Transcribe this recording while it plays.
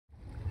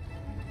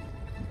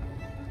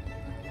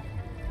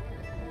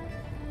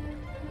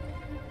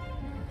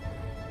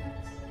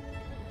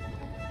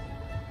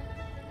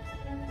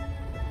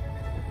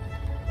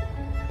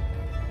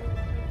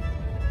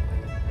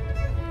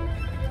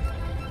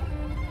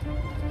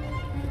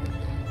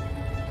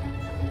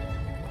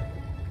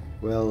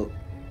Well,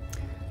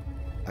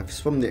 I've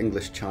swum the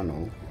English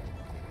Channel.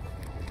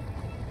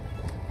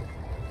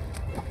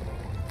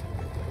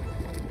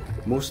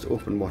 Most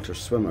open water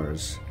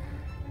swimmers,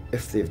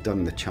 if they've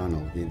done the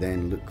Channel, they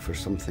then look for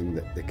something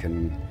that they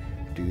can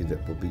do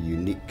that will be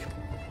unique.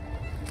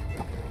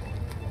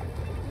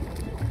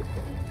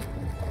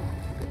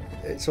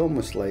 It's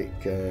almost like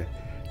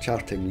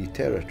charting new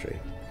territory.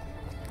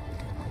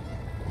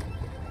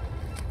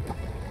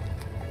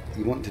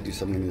 You want to do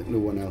something that no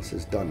one else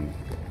has done.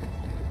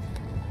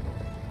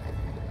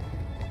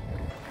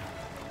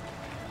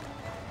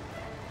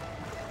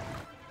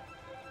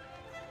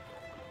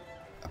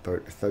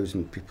 About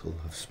 1,000 people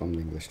have swum the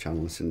English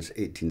Channel since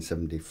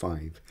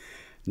 1875.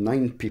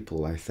 9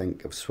 people, I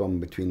think, have swum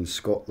between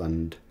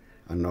Scotland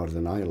and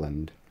Northern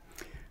Ireland,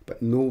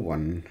 but no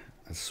one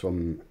has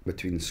swum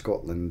between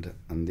Scotland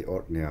and the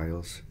Orkney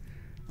Isles,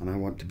 and I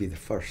want to be the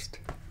first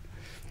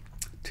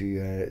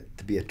to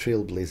be a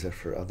trailblazer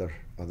for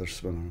other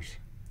swimmers.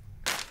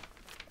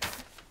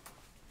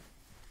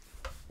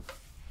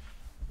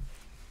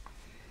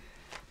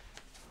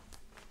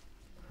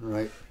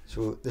 Right,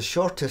 so the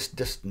shortest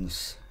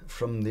distance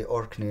from the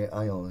Orkney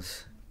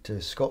Isles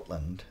to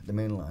Scotland, the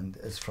mainland,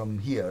 is from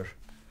here,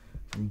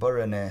 from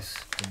Burrowness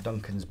to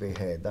Duncan's Bay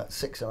Head.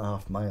 That's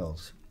 6.5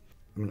 miles.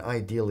 I mean,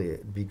 ideally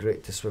it'd be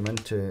great to swim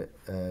into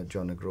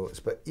John O'Groats,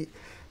 but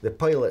the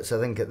pilots, I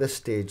think, at this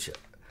stage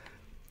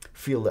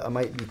feel that I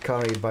might be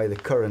carried by the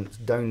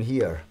current down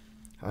here,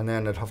 and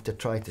then I'd have to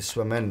try to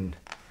swim in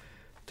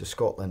to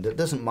Scotland. It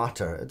doesn't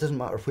matter. It doesn't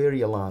matter where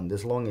you land,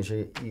 as long as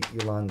you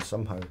land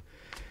somehow.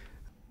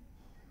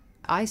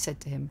 I said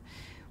to him,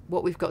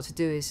 what we've got to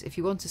do is, if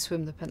you want to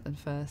swim the Pentland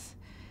Firth,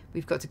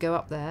 we've got to go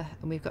up there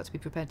and we've got to be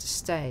prepared to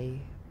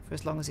stay for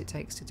as long as it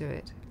takes to do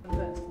it.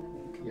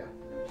 Yeah.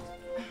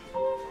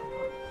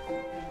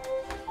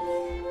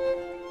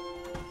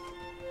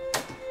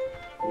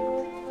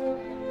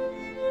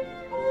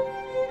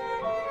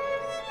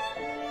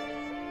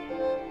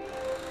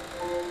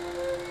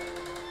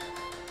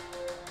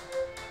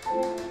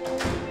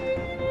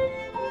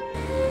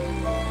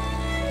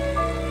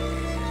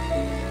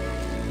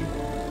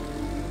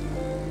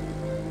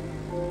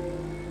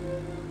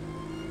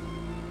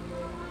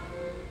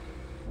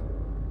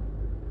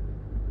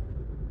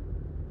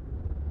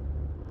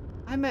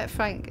 I met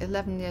Frank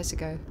 11 years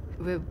ago.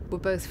 We were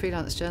both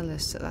freelance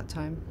journalists at that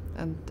time,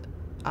 and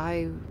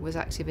I was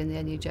active in the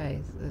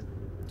NUJ, the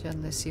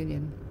Journalists'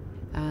 Union,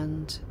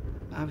 and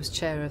I was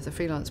chair of the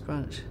freelance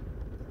branch,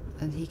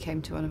 and he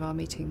came to one of our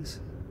meetings.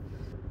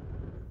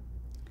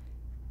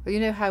 Well,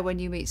 you know how when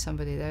you meet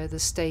somebody, there are the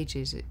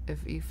stages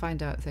of you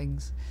find out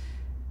things,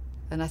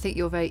 and I think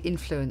you're very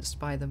influenced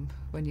by them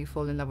when you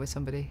fall in love with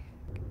somebody.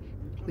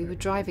 We were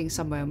driving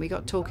somewhere and we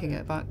got talking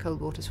about cold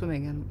water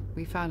swimming, and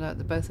we found out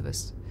that both of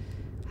us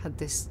had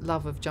this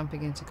love of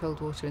jumping into cold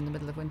water in the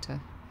middle of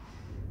winter.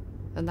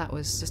 And that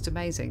was just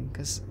amazing,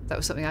 because that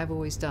was something I've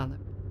always done.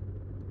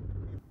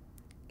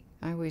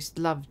 I always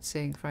loved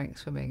seeing Frank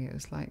swimming. It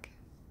was like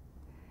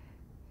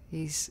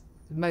he's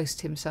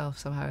most himself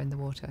somehow in the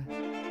water.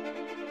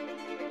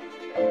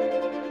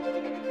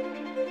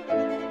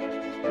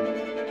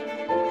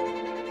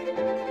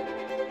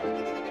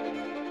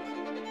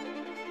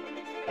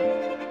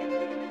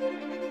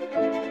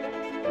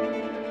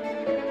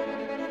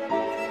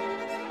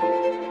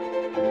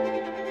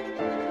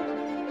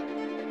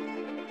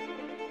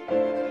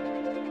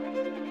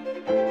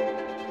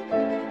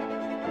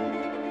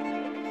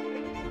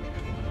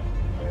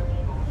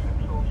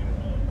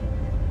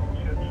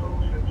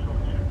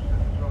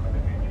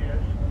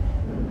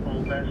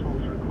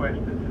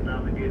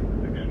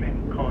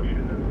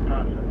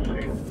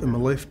 In my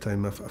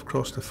lifetime, I've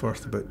crossed the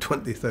Firth about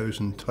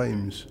 20,000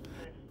 times,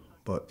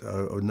 but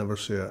I would never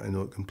say I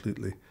know it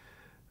completely.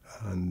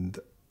 And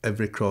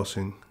every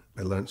crossing,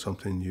 I learnt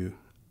something new.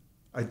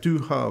 I do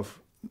have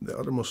the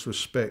uttermost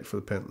respect for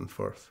the Pentland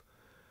Firth,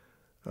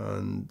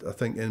 and I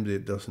think anybody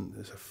that doesn't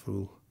is a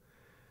fool.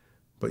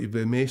 But you'd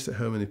be amazed at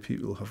how many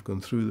people have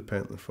gone through the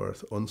Pentland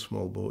Firth on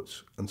small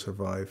boats and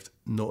survived,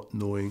 not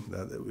knowing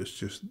that it was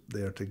just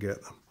there to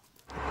get them.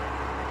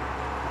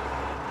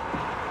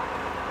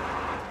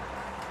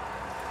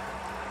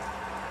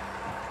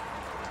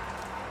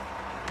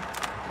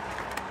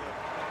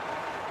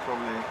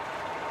 Probably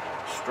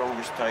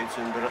strongest tides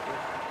in Britain,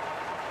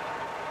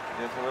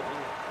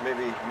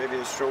 definitely. Maybe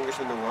the strongest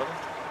in the world,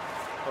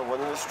 or one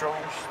of the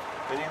strongest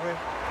anyway.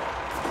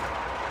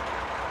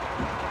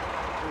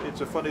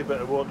 It's a funny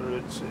bit of water.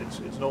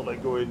 It's not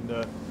like going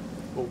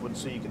open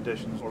sea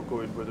conditions or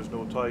going where there's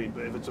no tide.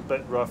 But if it's a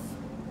bit rough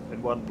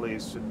in one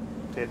place, and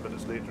 10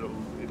 minutes later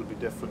it'll be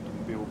different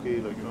and be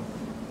okay, like, you know.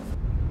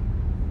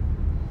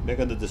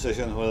 Making the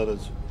decision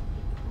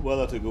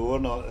whether to go or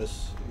not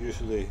is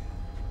usually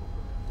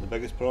the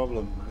biggest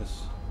problem.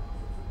 Is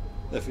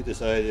if you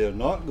decide you're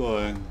not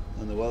going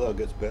and the weather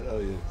gets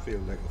better, you feel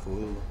like a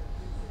fool.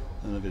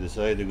 And if you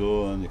decide to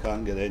go and you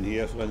can't get in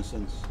here, for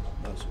instance,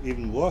 that's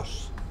even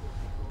worse.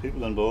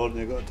 People on board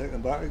and you've got to take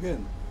them back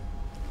again.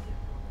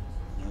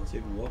 That's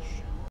even worse.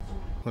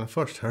 When I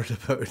first heard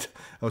about it,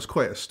 I was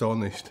quite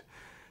astonished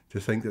to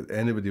think that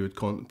anybody would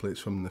contemplate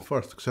swimming the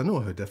Firth, because I know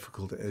how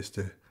difficult it is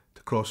to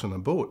cross on a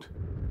boat.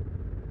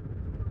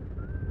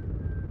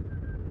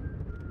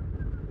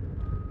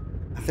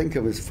 I think I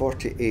was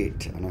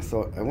 48 and I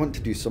thought, I want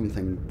to do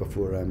something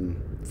before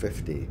I'm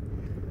 50.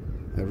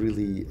 I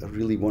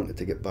really wanted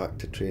to get back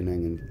to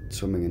training and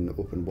swimming in the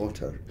open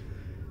water.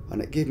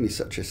 And it gave me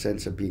such a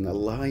sense of being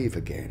alive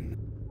again.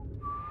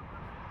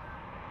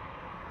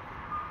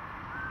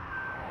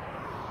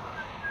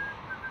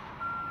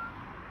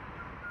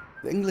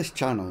 The English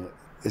Channel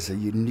is a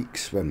unique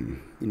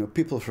swim. You know,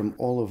 people from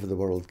all over the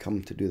world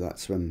come to do that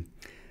swim.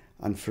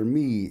 And for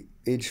me,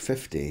 age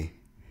 50,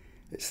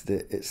 it's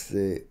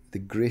the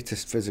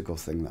greatest physical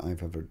thing that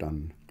I've ever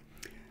done.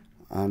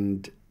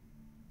 And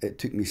it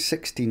took me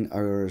 16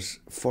 hours,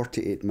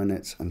 48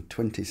 minutes and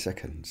 20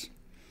 seconds.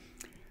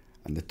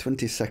 And the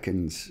 20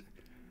 seconds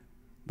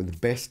were the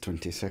best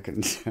 20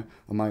 seconds of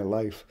my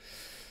life.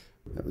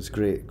 It was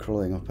great.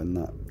 Crawling up on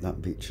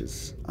that beach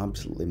is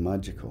absolutely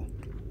magical.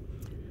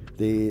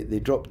 They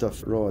dropped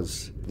off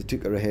Roz. They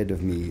took her ahead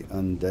of me,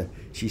 and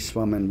she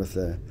swam in with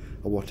a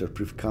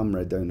waterproof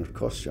camera down her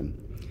costume.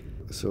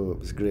 So it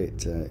was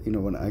great. You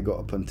know, when I got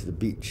up onto the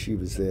beach, she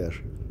was there.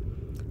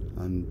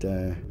 And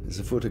there's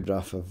a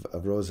photograph of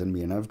Roz and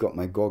me, and I've got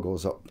my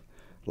goggles up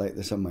like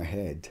this on my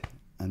head.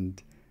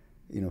 And,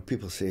 you know,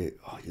 people say,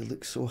 "Oh, you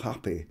look so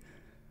happy."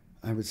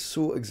 I was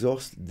so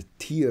exhausted. The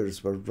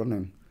tears were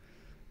running,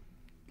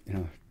 you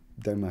know,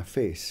 down my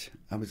face.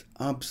 I was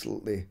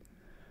absolutely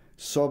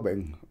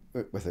sobbing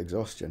with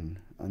exhaustion,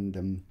 and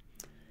you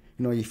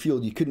know, you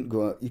feel you couldn't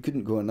go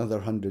another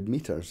 100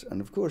 meters,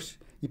 and of course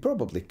you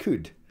probably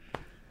could,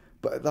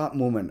 but at that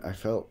moment I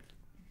felt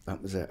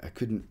that was it. I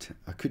couldn't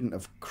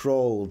have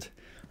crawled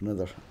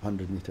another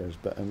 100 meters,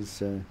 but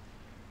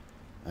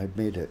I'd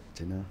made it,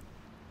 you know.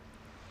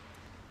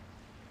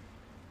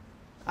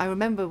 I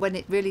remember when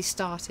it really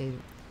started,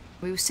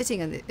 we were sitting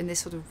in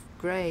this sort of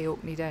grey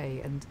Orkney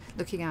day and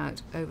looking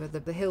out over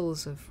the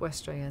hills of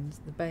Westray and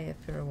the Bay of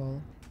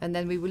Firewall. And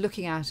then we were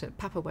looking out at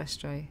Papa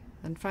Westray,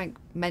 and Frank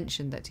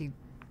mentioned that he'd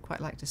quite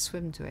like to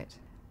swim to it.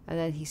 And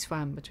then he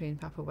swam between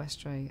Papa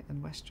Westray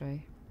and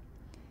Westray.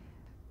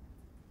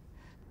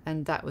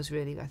 And that was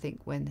really, I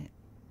think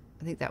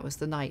that was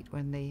the night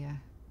when the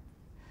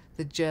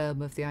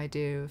germ of the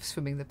idea of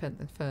swimming the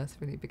Pentland Firth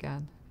really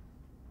began.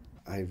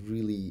 I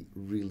really,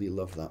 really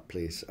love that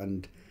place,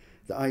 and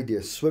the idea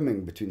of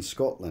swimming between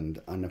Scotland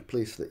and a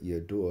place that you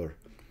adore,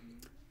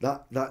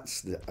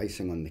 that's the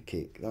icing on the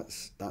cake.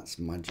 That's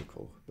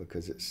magical,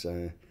 because it's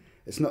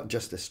not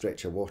just a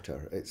stretch of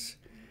water. It's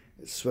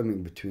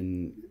swimming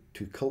between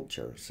two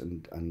cultures,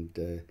 and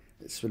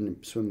it's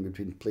swimming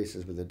between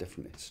places with a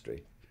different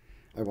history.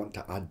 I want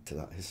to add to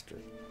that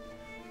history.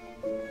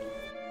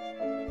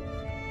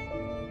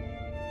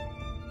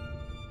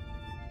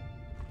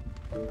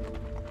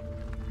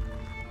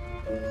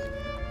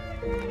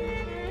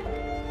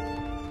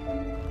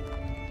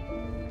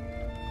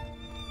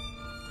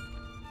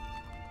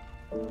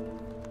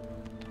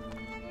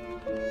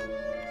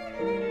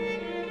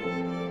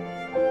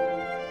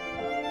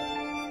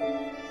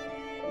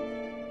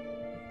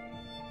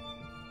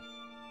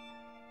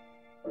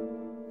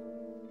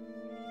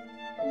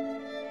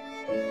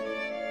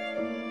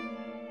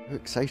 How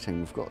exciting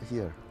we've got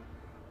here.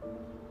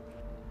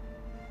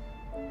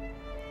 My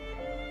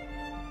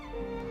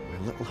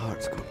little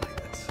heart's going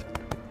like this.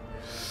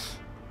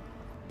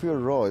 Poor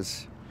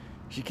Roz,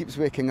 she keeps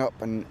waking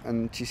up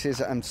and she says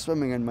that I'm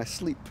swimming in my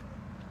sleep.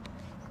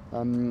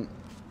 The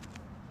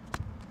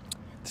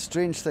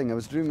strange thing, I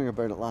was dreaming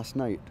about it last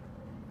night,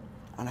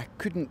 and I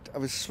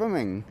was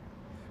swimming,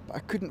 but I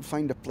couldn't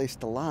find a place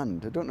to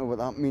land. I don't know what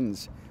that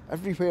means.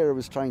 Everywhere I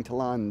was trying to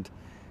land,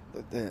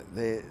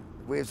 the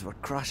waves were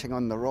crashing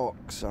on the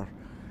rocks, or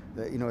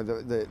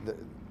the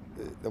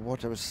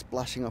water was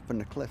splashing up on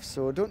the cliffs.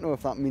 So I don't know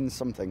if that means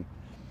something.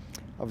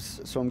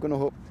 So I'm going to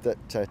hope that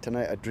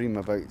tonight I dream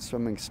about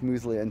swimming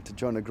smoothly into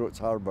John O'Groats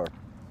Harbour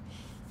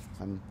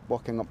and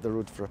walking up the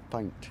road for a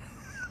pint.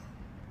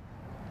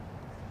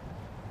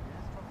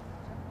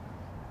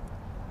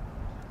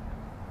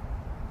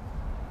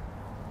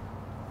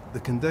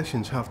 The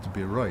conditions have to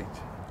be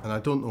right, and I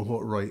don't know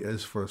what right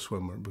is for a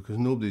swimmer, because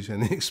nobody's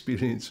any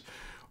experience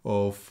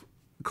of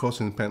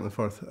crossing the Pentland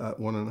Firth at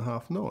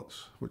 1.5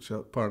 knots, which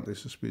apparently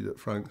is the speed that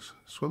Frank's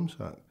swims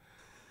at.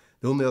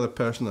 The only other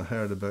person I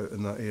heard about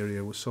in that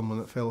area was someone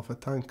that fell off a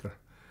tanker,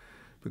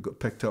 but got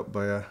picked up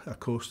by a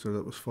coaster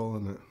that was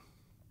following it.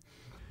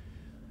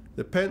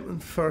 The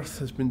Pentland Firth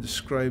has been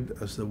described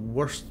as the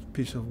worst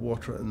piece of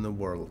water in the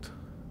world.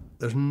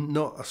 There's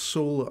not a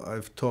soul that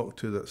I've talked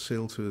to that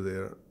sailed through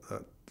there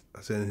that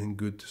has anything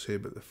good to say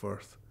about the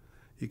Firth.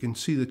 You can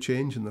see the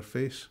change in their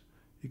face.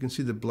 You can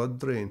see the blood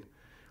drain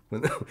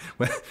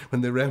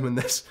when they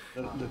reminisce.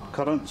 The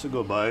currents that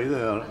go by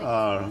there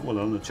are, well,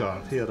 on the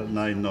chart here at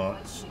 9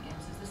 knots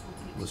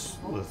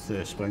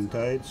with spring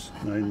tides,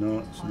 9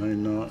 knots,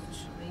 9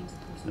 knots.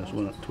 There's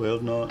one at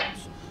 12 knots.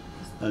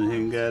 and you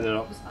can get it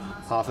up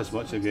half as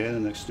much again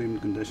in extreme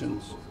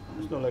conditions.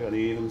 It's not like an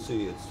even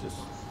sea, it's just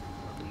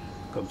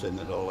comes in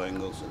at all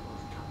angles and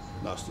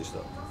nasty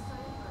stuff.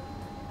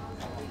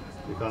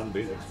 You can't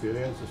beat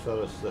experience as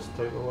far as this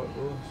type of work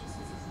goes.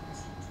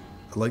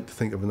 I like to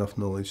think of enough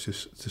knowledge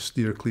to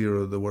steer clear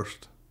of the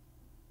worst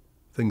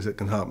things that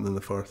can happen in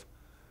the Firth.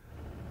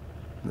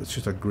 And it's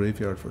just a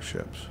graveyard for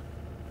ships.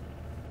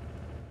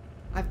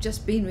 I've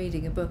just been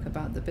reading a book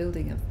about the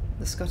building of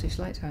the Scottish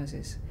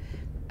lighthouses,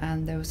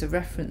 and there was a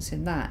reference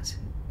in that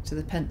to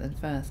the Pentland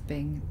Firth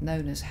being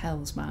known as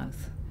Hell's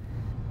Mouth.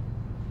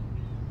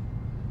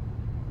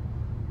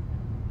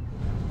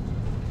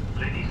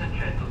 Ladies and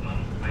gentlemen,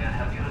 may I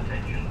have your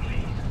attention,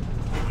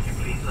 please? Would you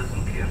please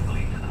listen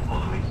carefully to the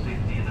following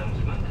safety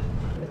announcement?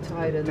 The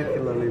tide and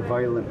Particularly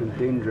violent and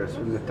dangerous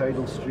when the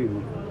tidal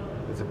stream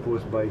is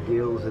opposed by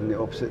gales in the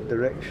opposite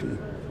direction.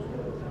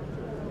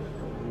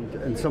 And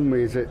in some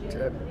ways it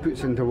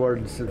puts into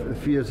words the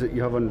fears that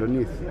you have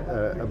underneath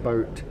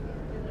about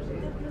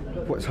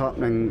what's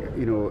happening,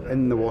 you know,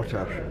 in the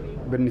water,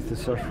 beneath the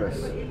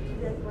surface.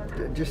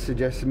 It just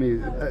suggests to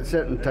me at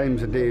certain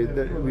times a day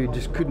that we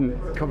just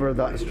couldn't cover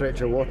that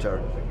stretch of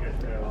water.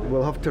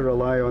 We'll have to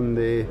rely on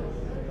the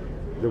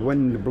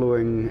wind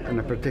blowing in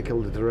a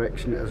particular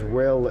direction, as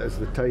well as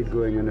the tide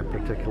going in a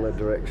particular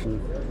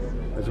direction,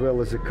 as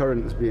well as the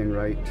currents being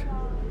right.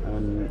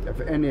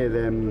 If any of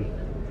them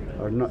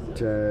are not,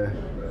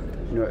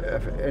 you know,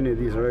 if any of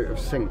these are out of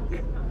sync,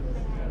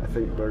 I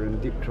think we're in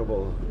deep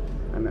trouble,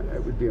 and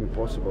it would be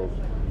impossible.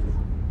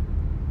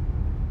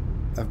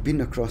 I've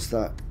been across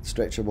that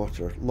stretch of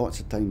water lots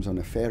of times on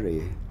a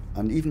ferry,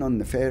 and even on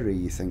the ferry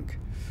you think,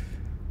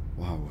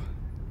 wow,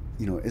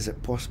 you know, is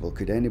it possible?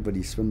 Could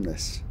anybody swim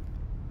this?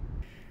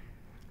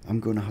 I'm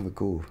going to have a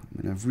go.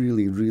 I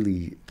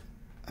mean,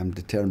 I'm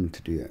determined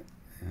to do it.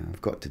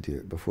 I've got to do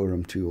it before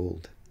I'm too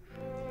old.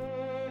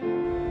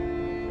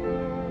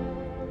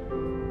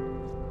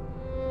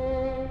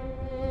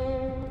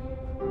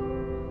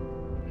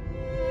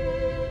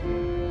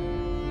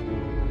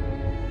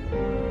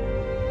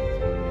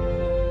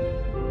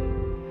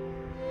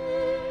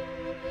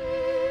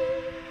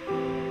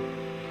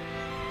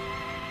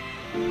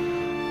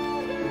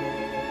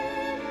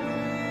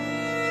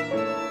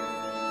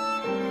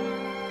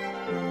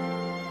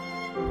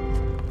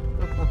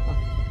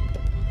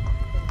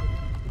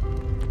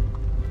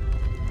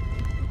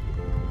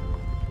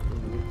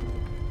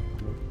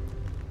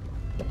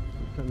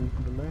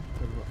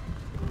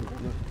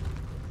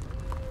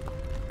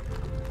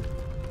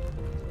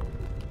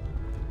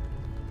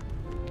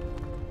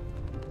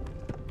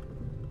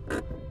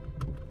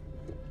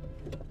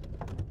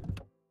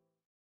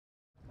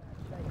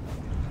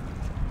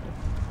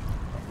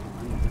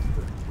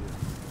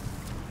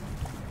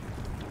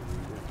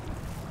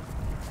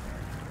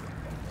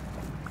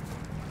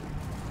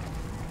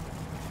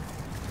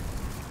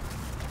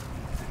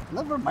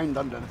 Never mind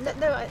under the...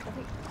 No, I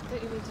think,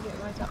 don't you need to get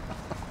right up?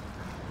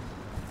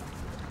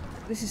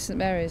 This is St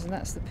Mary's, and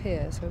that's the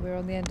pier, so we're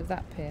on the end of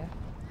that pier.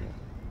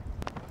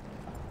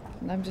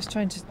 And I'm just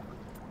trying to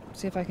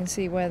see if I can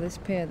see where this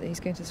pier that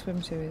he's going to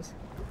swim to is.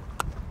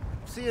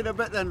 See you in a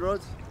bit then,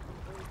 Rhodes.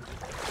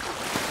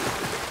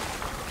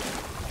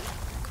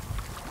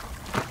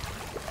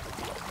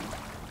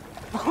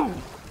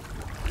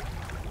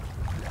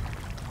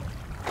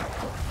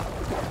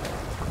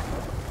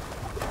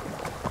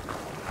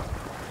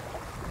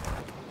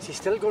 Is he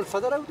still going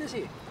further out, is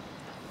he?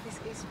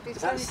 He's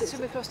trying to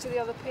swim across to the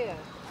other pier.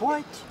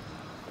 What?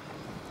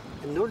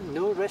 And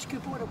no rescue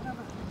boat or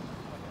whatever?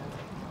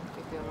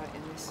 He'll be all right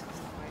in this. It's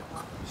not very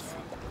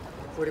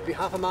hot. Would it be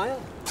half a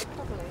mile?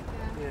 Probably,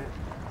 yeah.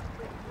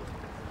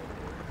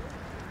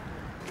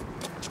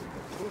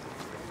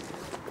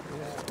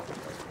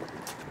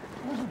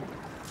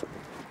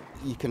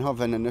 You can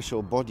have an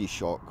initial body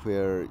shock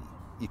where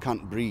you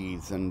can't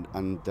breathe and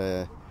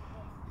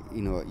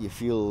you know, you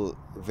feel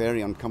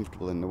very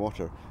uncomfortable in the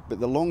water.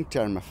 But the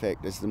long-term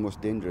effect is the most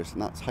dangerous,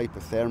 and that's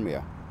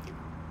hypothermia.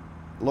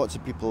 Lots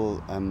of people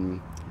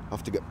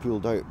have to get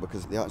pulled out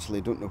because they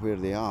actually don't know where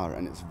they are,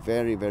 and it's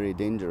very, very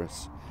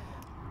dangerous.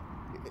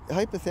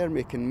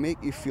 Hypothermia can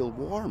make you feel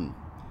warm.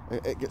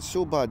 It gets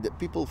so bad that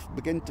people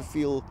begin to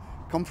feel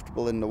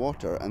comfortable in the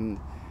water,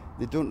 and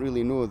they don't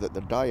really know that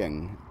they're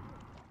dying.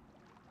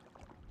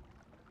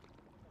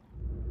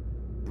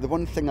 The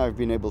one thing I've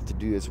been able to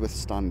do is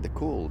withstand the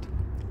cold.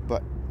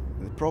 But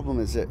the problem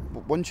is that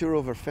once you're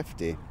over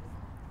 50,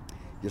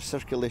 your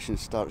circulation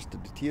starts to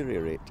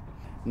deteriorate.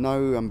 Now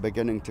I'm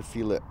beginning to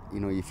feel it, you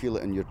know, you feel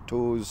it in your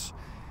toes,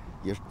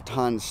 your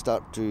hands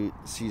start to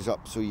seize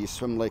up, so you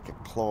swim like a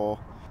claw.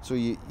 So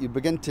you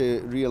begin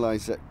to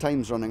realise that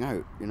time's running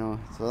out, you know.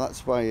 So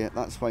that's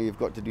why you've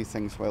got to do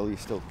things while you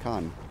still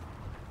can.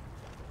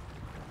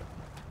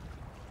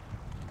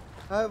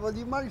 Well,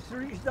 you managed to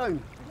reach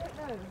down. I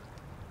don't know.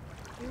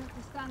 You have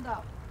to stand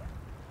up.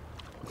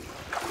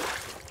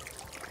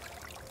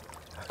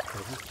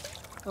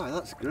 Oh,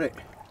 that's great.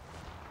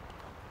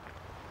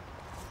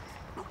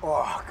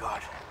 Oh,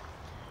 God.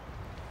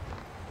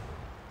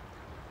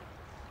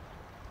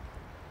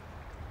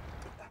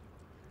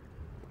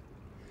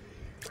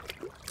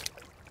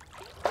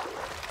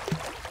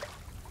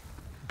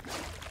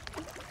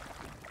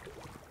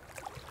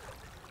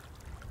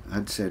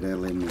 had said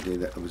early in the day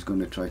that I was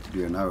going to try to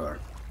do an hour,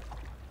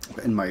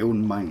 but in my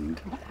own mind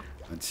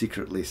I'd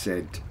secretly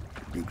said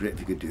it'd be great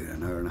if you could do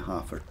an hour and a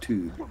half or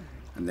 2,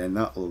 and then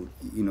that'll,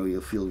 you know, you'll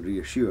feel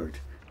reassured.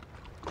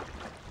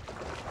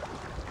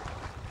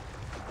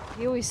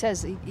 He always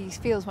says he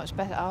feels much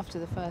better after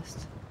the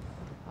first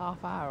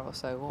half hour or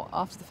so, or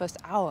after the first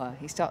hour.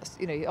 He starts,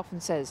 you know, he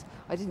often says,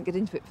 I didn't get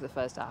into it for the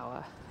first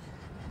hour.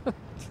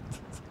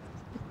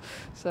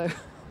 So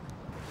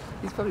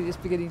he's probably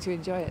just beginning to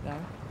enjoy it now.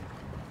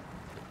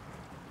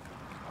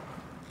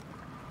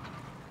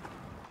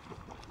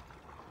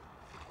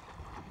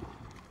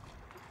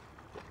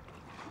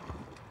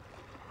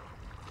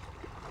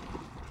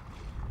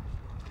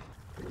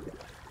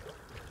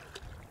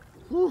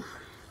 Whew.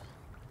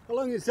 How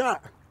long is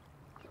that?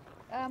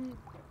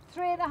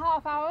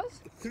 3.5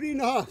 hours.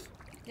 3.5.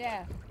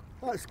 Yeah.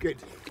 That's good.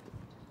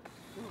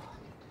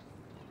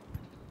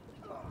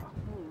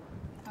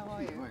 How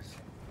are you?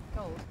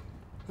 Cold.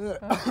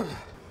 That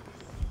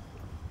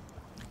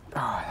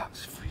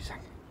was freezing.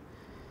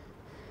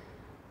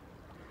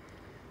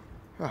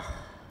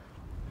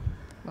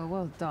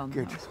 Well done.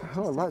 Good.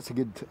 Oh, that's a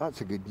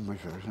good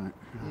measure, isn't it?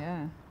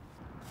 Yeah.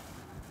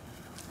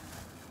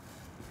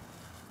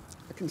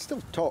 I can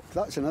still talk.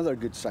 That's another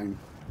good sign.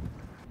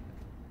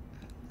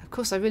 Of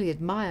course, I really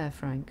admire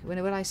Frank. When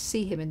I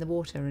see him in the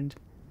water, and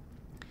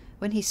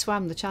when he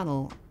swam the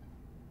channel,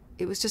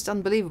 it was just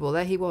unbelievable.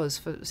 There he was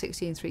for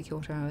 16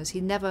 3/4 hours.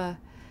 He never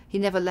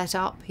let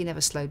up. He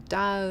never slowed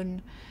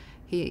down.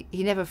 He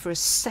never for a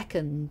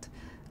second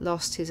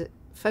lost his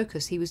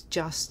focus. He was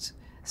just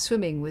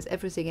swimming with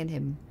everything in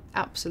him,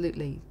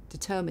 absolutely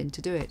determined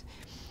to do it.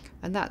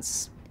 And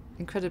that's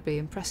incredibly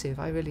impressive.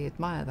 I really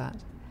admire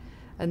that.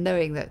 And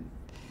knowing that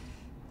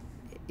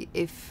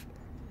if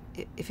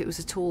it was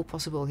at all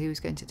possible, he was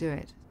going to do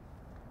it.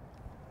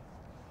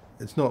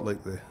 It's not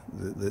like the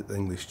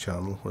English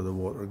Channel where the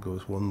water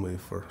goes one way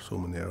for so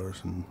many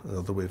hours and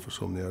another way for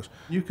so many hours.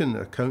 You can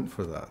account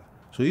for that.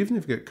 So even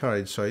if you get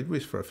carried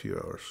sideways for a few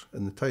hours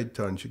and the tide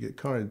turns, you get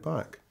carried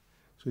back.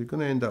 So you're going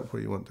to end up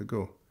where you want to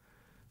go.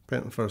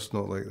 Pentland Firth's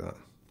not like that.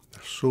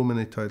 There's so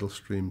many tidal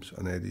streams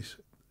and eddies.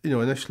 You know,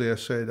 initially I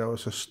said I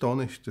was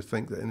astonished to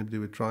think that anybody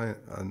would try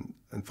it, and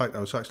in fact I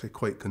was actually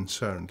quite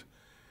concerned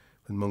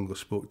when Mungo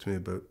spoke to me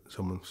about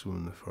someone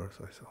swimming the Firth.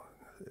 I thought,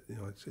 you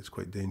know, it's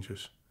quite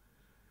dangerous.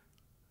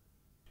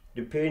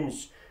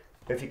 Depends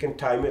if you can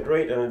time it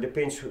right, and it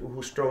depends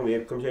who strong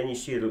wave comes in. You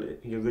see,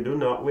 you'll go down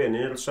that way, and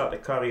then it'll start to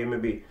carry you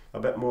maybe a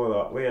bit more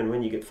that way, and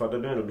when you get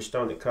further down, it'll be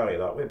starting to carry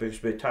that way, because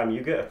by the time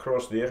you get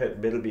across there,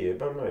 it'll be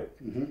even, like.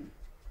 Mm-hmm.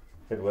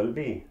 It will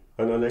be.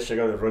 And unless you're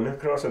going to run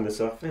across on the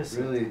surface.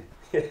 Really?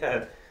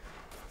 Yeah.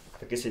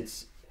 Because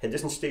it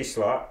doesn't stay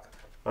slack,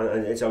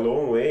 and it's a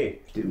long way.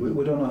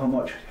 We don't know how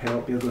much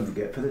help you're going to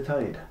get for the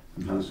tide.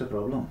 Mm-hmm. That's the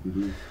problem.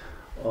 Mm-hmm.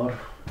 Or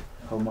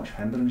how much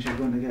hindrance you're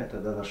going to get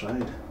at the other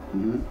side.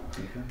 Mm-hmm.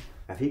 Okay.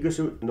 If he goes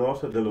out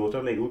north of the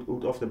Lothar, like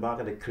out off the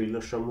back of the Creel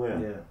or somewhere,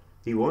 Yeah.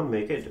 he won't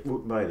make it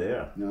out by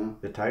there. No.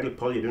 The tide will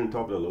pull you down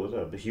top of the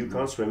Lothar, because you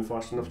can't swim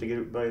fast enough to get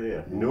out by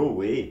there. No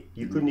way.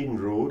 You couldn't even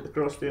row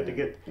across there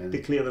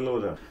to clear the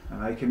Lothar.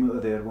 And I came out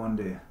of there one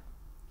day,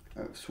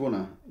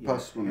 Swanna,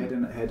 past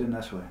Swanna. heading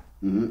this way,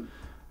 Mm-hmm.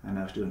 and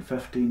I was doing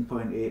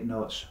 15.8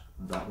 knots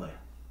that way.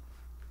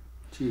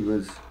 Gee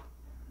whiz.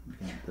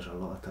 Yeah, there's a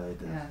lot of tide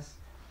there. Yes.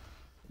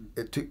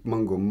 It took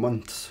Mungo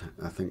months,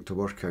 I think, to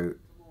work out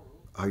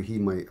how he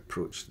might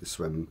approach the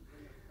swim.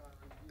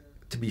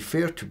 To be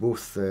fair to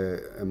both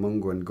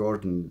Mungo and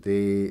Gordon,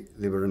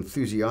 they were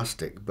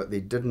enthusiastic, but they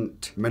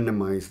didn't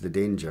minimise the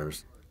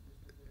dangers.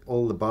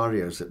 All the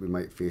barriers that we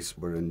might face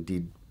were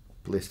indeed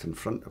placed in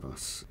front of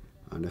us.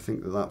 And I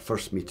think that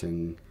first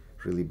meeting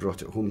really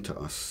brought it home to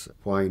us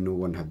why no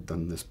one had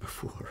done this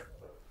before.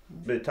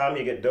 By the time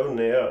you get down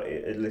there,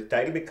 the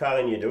tide will be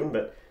carrying you down,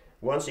 but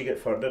once you get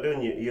further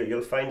down,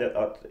 you'll find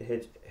that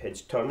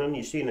it's turning,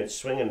 you see, and it's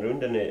swinging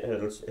round, and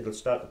it'll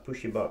start to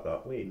push you back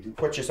that way.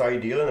 Which is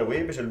ideal in a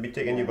way, because it'll be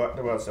taking you back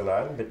towards the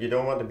land, but you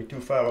don't want to be too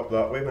far up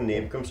that way when the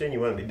ebb comes in, you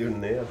want to be down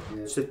there.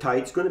 Yeah. So the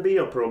tide's going to be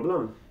your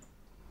problem.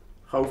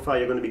 How far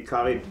you're going to be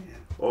carried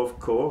off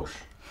course.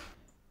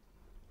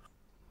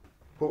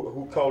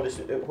 Who called this,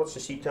 what's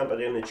the sea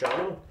temperature in the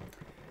channel?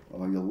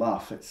 Oh, you'll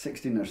laugh, it's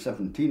 16 or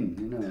 17,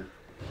 you know.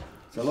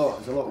 It's a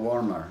lot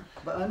warmer.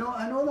 But I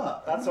know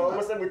that. That's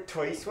almost about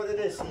twice what it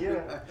is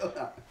here.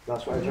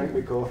 That's why I drink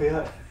my coffee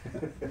at.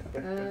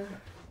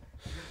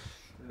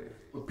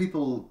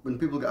 Well, when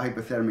people get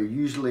hypothermia,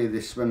 usually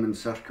they swim in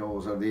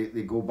circles or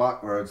they go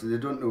backwards, they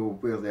don't know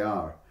where they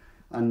are.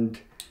 And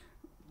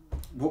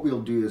what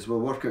we'll do is we'll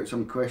work out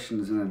some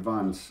questions in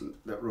advance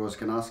that Ros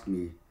can ask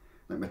me,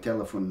 like my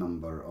telephone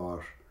number,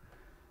 or,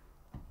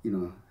 you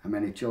know, how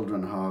many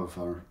children I have,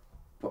 or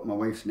what my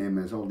wife's name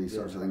is, all these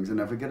sorts of things. And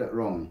if I get it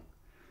wrong,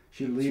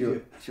 she'll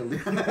leave she'll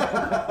leave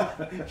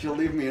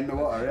me in the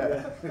water,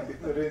 yeah.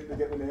 They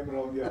get the name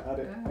wrong, you had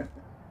it.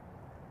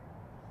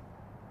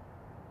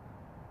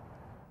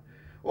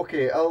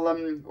 Okay,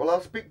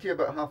 I'll speak to you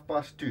about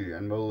 2:30,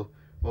 and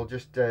we'll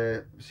just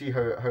see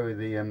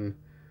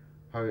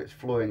how it's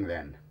flowing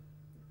then.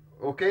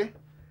 Okay?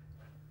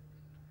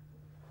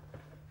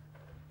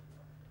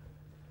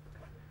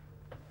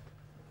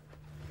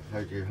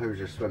 How's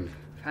your swim?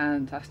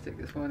 Fantastic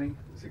this morning.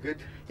 Is it good?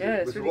 Yeah,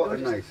 it's was really the water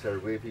gorgeous. nice or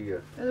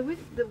wavier?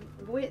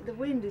 The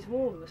wind is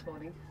warm this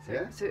morning, so,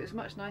 Yeah? so it was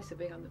much nicer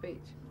being on the beach.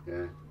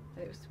 Yeah.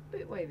 It was a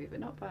bit wavy, but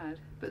not bad.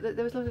 But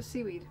there was a lot of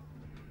seaweed.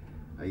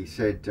 He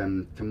said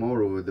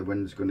tomorrow the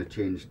wind's going to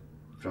change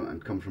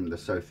and come from the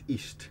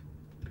southeast,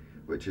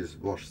 which is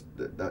worse.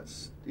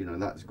 That's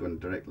going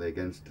directly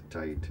against the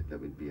tide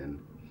that we'd be in.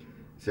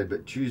 He said,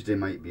 but Tuesday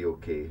might be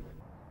okay.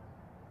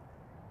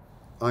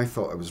 I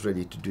thought I was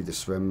ready to do the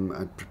swim.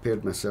 I'd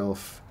prepared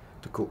myself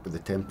to cope with the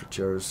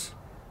temperatures.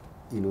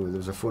 There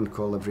was a phone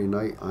call every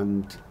night,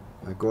 and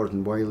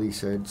Gordon Wiley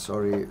said,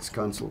 sorry, it's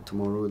cancelled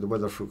tomorrow. The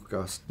weather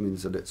forecast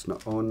means that it's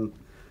not on,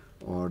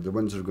 or the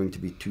winds are going to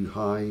be too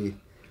high,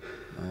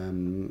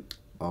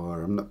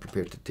 or I'm not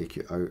prepared to take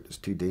you out, it's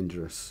too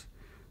dangerous.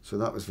 So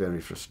that was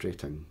very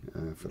frustrating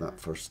for that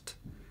first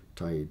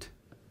tide.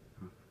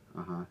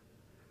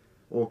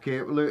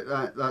 Okay, well, look,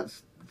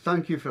 that's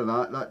thank you for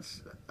that.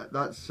 That's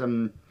that's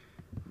sort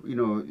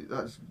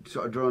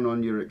of drawn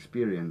on your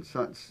experience.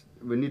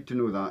 We need to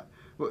know that.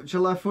 Well,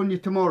 shall I phone you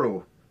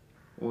tomorrow?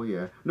 Oh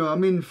yeah. No, I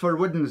mean for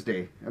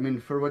Wednesday.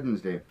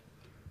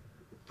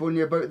 Phone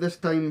you about this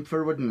time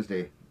for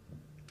Wednesday.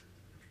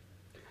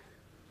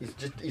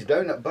 He's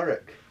down at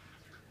Berwick.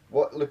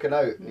 Looking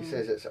out, and he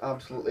says it's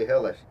absolutely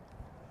hellish.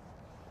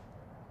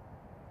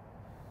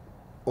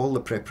 All the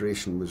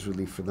preparation was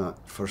really for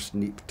that first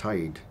neap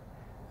tide,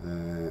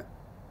 and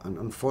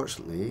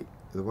unfortunately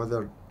the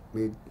weather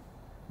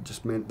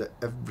just meant that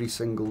every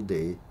single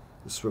day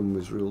the swim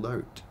was ruled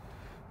out.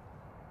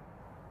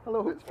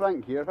 Hello, it's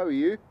Frank here. How are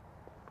you?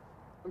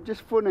 I'm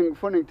just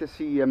phoning to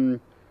see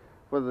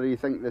whether you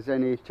think there's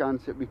any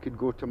chance that we could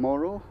go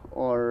tomorrow,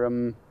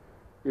 or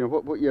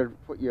what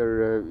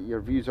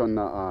your views on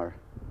that are.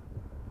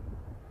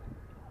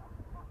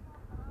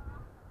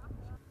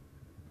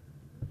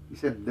 He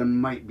said there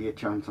might be a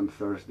chance on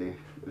Thursday.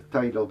 The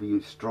tide will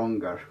be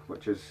stronger,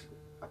 which is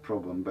a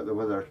problem, but the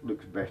weather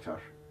looks better.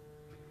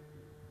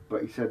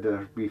 But he said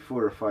there'll be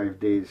 4 or 5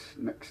 days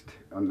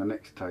on the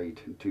next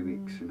tide in 2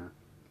 weeks,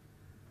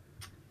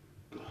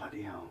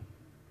 Bloody hell.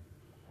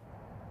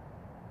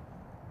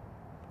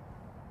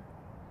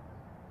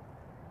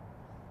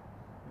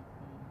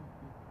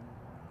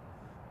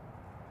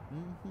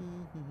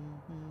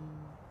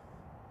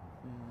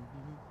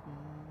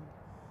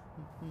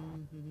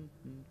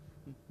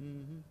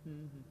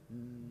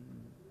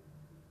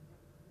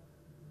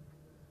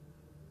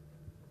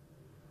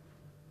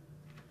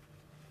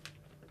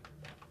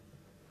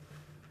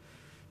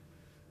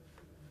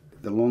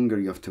 The longer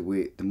you have to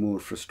wait, the more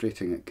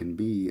frustrating it can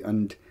be.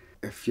 And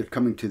if you're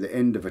coming to the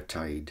end of a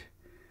tide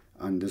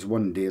and there's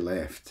 1 day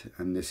left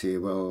and they say,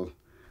 well,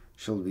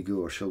 shall we go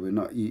or shall we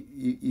not,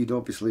 you'd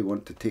obviously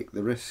want to take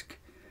the risk,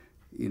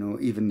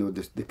 even though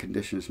the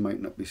conditions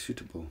might not be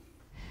suitable.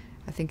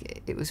 I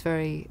think it was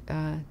very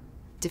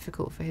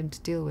difficult for him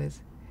to deal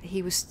with.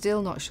 He was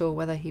still not sure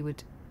whether he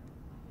would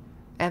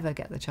ever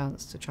get the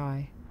chance to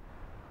try.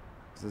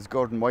 As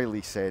Gordon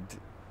Wiley said,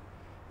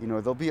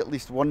 there'll be at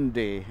least 1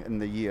 day in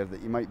the year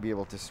that you might be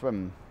able to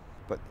swim,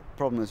 but the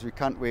problem is we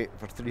can't wait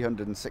for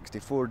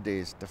 364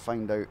 days to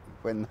find out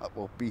when that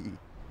will be.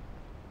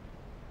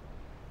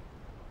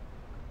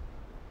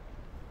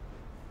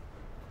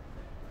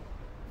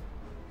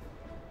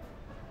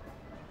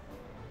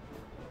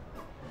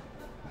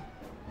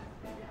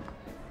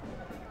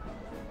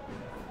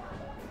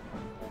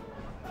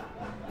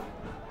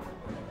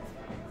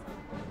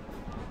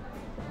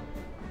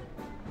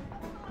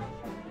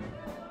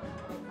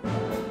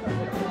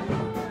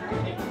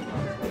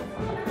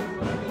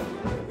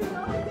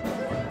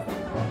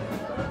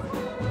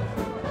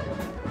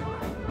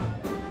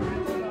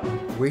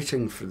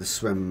 Waiting for the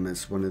swim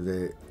is one of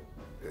the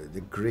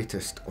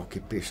greatest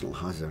occupational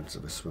hazards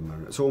of a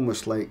swimmer. It's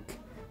almost like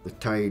the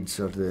tides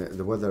or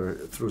the weather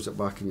throws it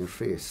back in your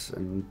face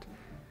and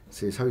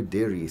says, how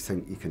dare you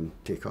think you can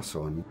take us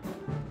on?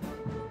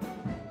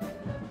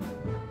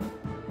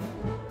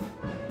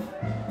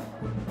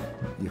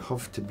 You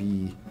have to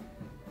be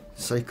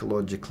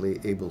psychologically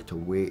able to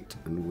wait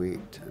and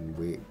wait and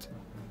wait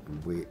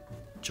and wait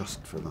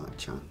just for that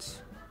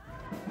chance.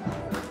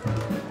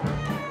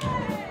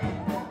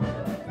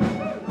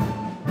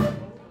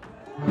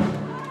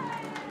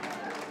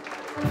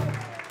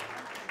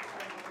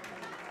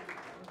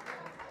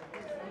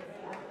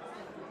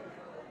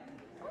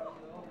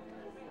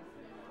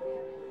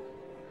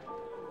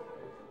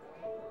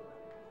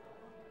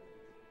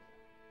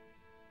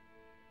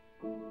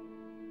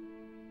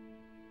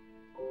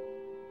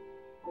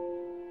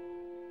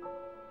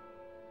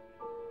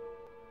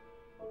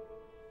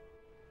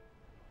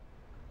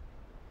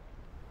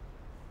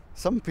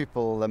 Some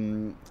people,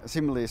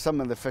 seemingly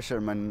some of the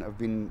fishermen have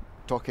been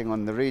talking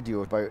on the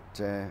radio about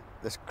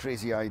this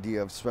crazy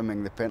idea of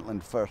swimming the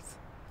Pentland Firth.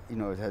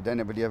 Had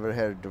anybody ever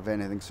heard of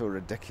anything so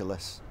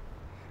ridiculous?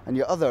 And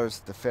yet others,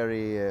 the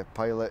ferry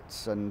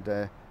pilots and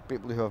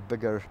people who have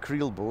bigger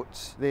creel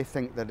boats, they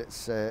think that it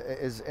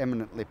is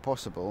eminently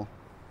possible,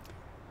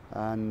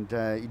 and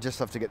you just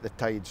have to get the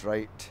tides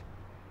right.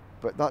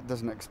 But that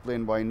doesn't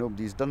explain why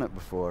nobody's done it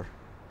before.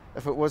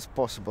 If it was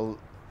possible,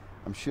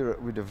 I'm sure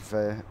it would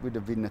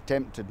have been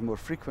attempted more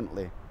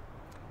frequently.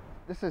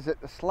 This is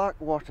at the slack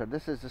water.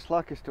 This is the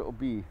slackest it'll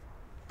be,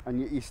 and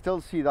you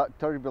still see that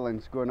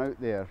turbulence going out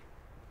there.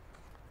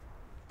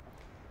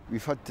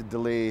 We've had to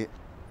delay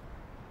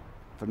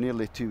for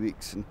nearly 2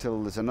 weeks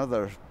until there's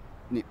another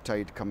neap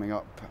tide coming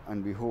up,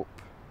 and we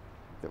hope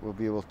that we'll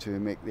be able to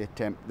make the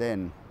attempt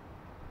then.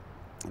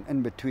 And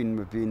in between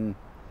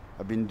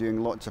I've been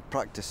doing lots of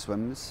practice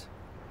swims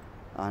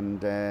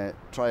and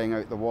trying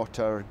out the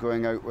water,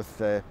 going out with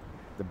the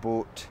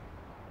boat,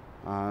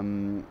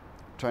 trying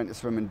to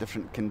swim in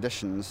different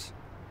conditions,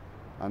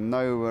 and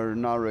now we're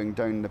narrowing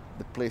down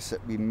the place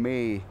that we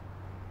may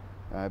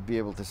be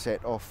able to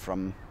set off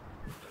from.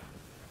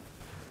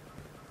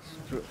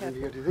 Throw it in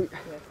here, do you think?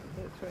 Yeah,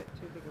 don't throw it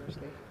too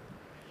vigorously.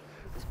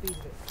 Speed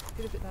of it.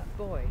 Feel a bit that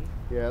buoy.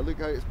 Yeah, look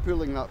how it's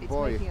pulling that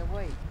buoy. It's making a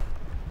wake.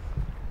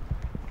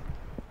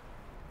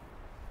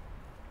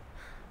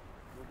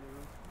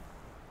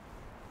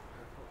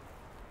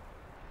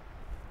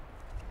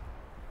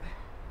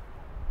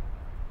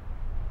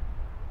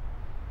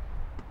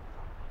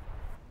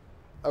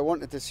 I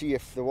wanted to see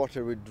if the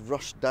water would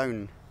rush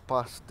down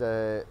past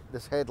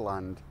this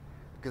headland,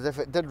 because if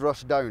it did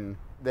rush down,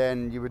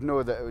 then you would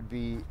know that it would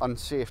be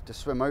unsafe to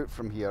swim out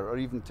from here, or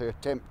even to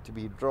attempt to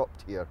be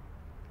dropped here.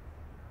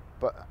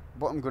 But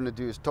what I'm going to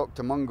do is talk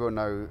to Mungo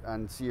now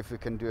and see if we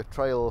can do a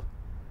trial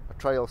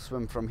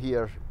swim from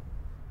here,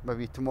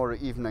 maybe tomorrow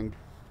evening.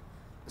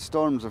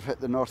 Storms have hit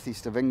the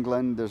northeast of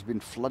England. There's been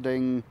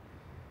flooding,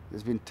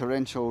 there's been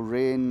torrential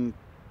rain.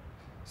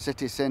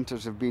 City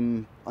centres have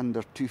been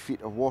under 2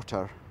 feet of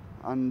water,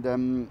 and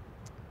I'm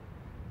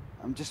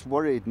just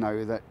worried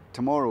now that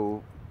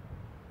tomorrow,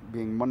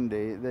 being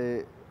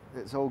Monday,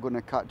 it's all going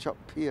to catch up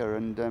here,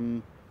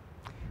 and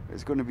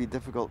it's going to be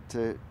difficult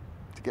to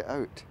get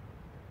out.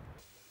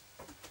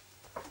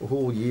 A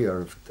whole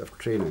year of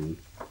training,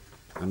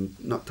 and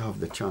not to have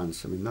the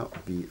chance, I mean, that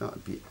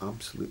would be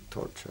absolute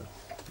torture.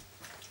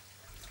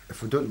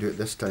 If we don't do it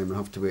this time and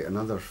have to wait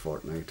another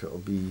fortnight, it'll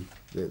be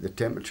the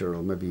temperature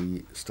will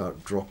maybe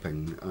start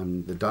dropping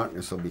and the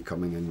darkness will be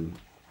coming in.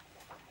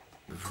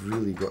 We've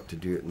really got to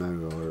do it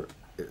now, or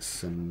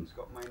it's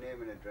got my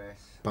name and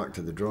address. Back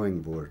to the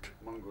drawing board.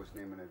 Mungo's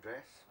name and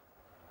address.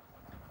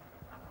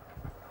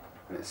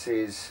 And it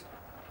says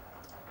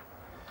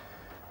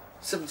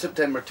 7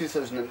 September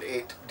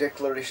 2008,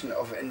 Declaration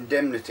of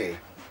Indemnity.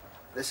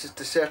 This is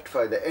to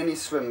certify that any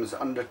swims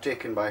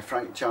undertaken by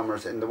Frank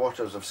Chalmers in the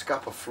waters of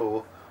Scapa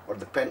Flow or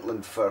the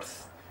Pentland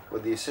Firth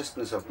with the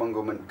assistance of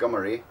Mungo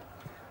Montgomery,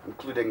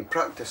 including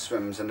practice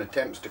swims and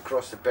attempts to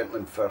cross the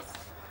Pentland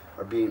Firth,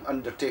 are being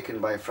undertaken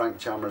by Frank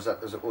Chalmers at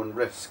his own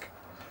risk,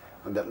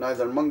 and that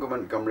neither Mungo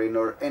Montgomery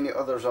nor any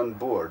others on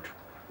board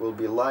will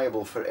be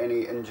liable for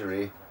any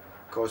injury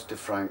caused to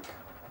Frank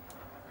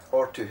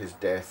or to his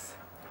death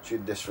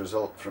should this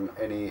result from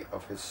any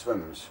of his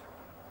swims.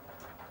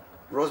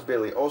 Ros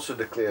Bailey also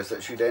declares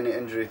that should any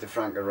injury to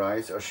Frank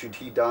arise, or should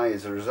he die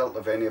as a result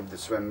of any of the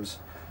swims,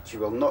 she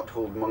will not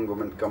hold Mungo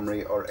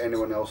Montgomery or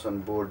anyone else on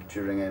board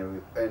during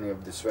any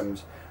of the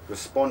swims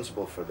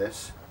responsible for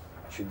this,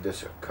 should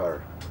this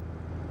occur.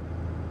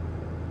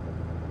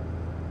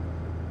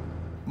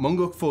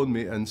 Mungo phoned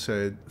me and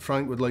said,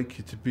 Frank would like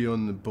you to be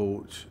on the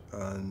boat,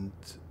 and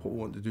what we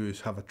want to do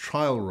is have a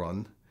trial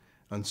run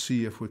and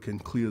see if we can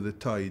clear the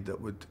tide that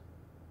would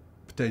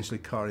potentially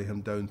carry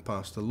him down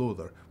past the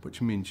Lowther,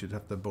 which means you'd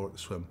have to abort the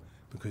swim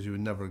because you would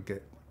never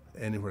get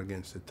anywhere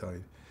against the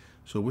tide.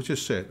 So we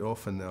just set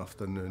off in the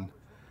afternoon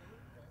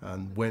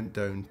and went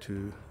down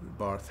to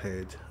Barth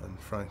Head, and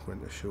Frank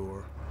went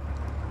ashore.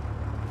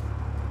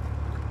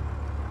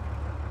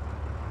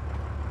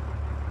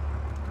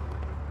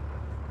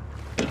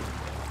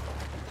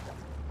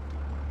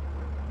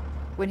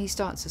 When he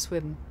starts to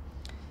swim,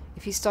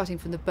 if he's starting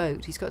from the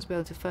boat, he's got to be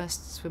able to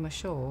first swim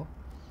ashore,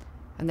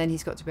 and then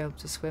he's got to be able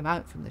to swim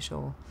out from the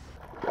shore.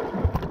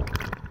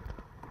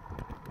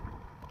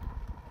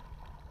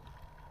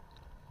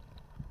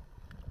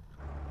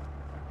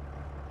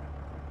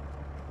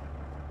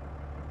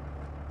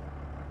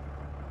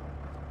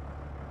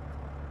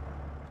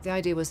 The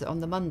idea was that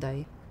on the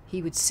Monday,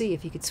 he would see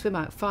if he could swim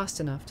out fast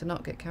enough to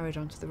not get carried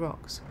onto the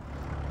rocks.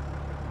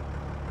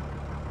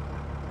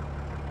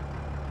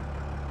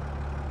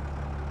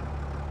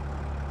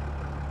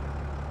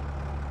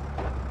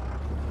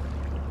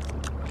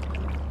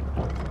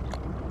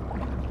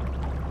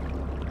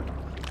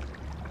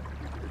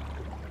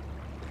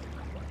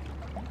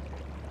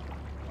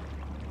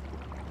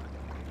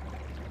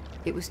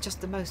 It was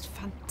just the most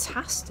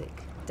fantastic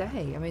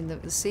day. I mean,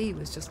 the sea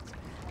was just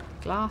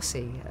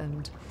glassy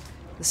and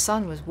the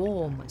sun was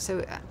warm.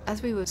 So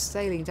as we were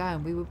sailing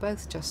down, we were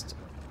both just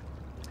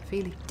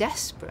feeling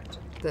desperate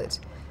that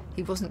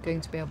he wasn't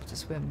going to be able to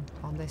swim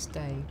on this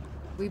day.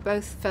 We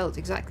both felt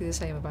exactly the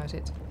same about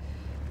it.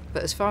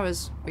 But as far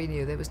as we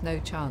knew, there was no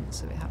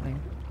chance of it happening.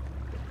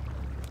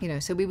 You know,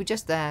 so we were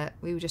just there,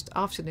 we were just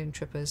afternoon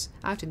trippers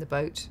out in the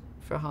boat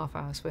for a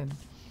half-hour swim.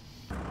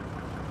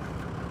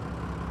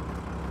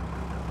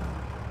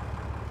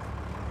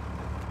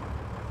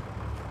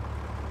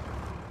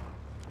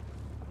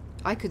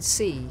 I could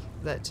see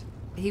that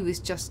he was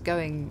just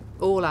going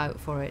all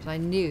out for it. I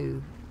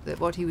knew that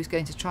what he was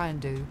going to try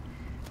and do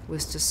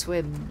was to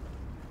swim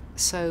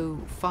so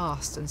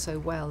fast and so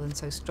well and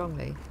so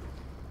strongly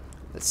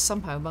that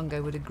somehow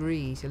Mungo would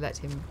agree to let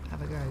him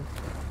have a go.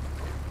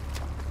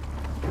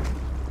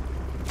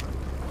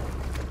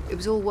 It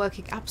was all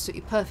working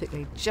absolutely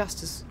perfectly,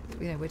 just as,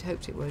 you know, we'd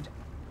hoped it would.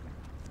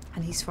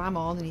 And he swam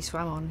on, and he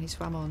swam on, and he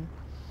swam on,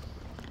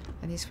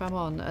 and he swam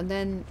on. And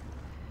then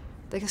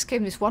there just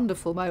came this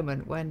wonderful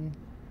moment when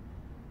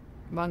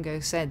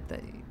Mungo said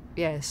that,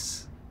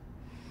 yes,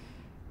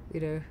 you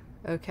know,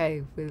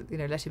 okay, we'll, you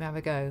know, let him have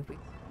a go.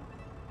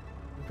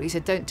 But he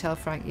said, don't tell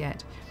Frank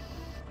yet.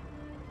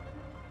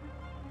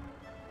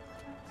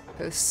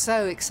 It was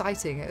so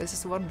exciting. It was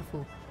just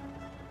wonderful.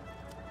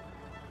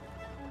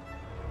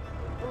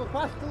 We're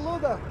past the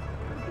loader.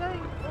 We're going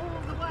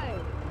all the way.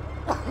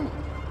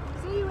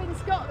 See you in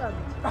Scotland.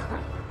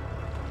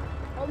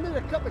 I'll need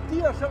a cup of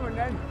tea or something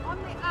then. On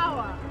the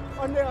hour.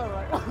 On the hour,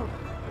 right.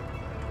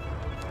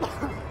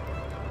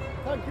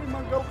 Thank you,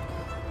 Mungo.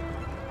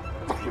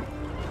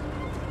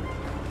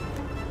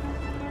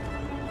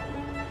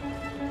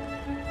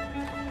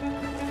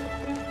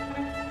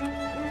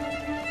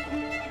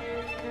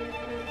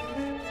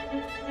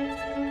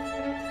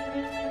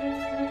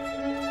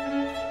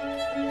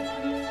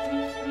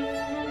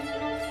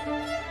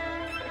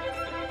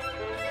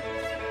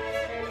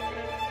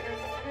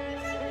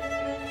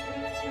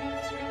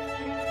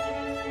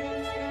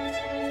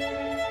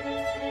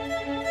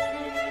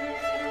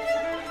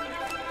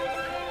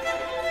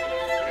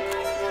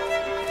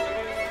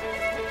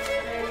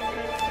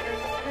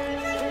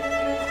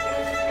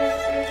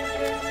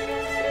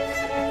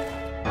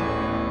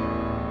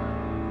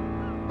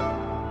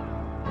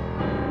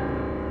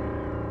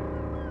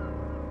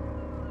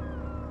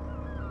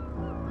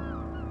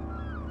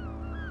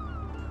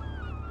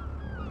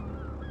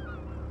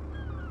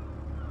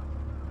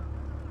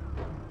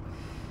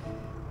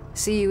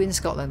 See you in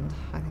Scotland,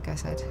 I think I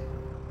said.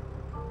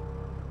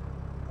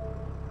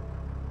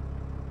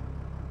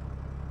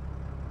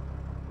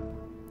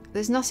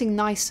 There's nothing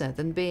nicer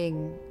than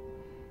being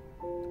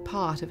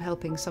part of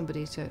helping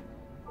somebody to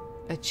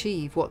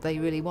achieve what they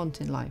really want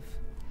in life.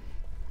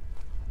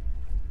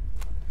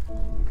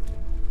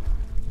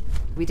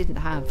 We didn't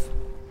have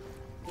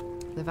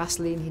the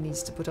Vaseline he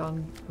needs to put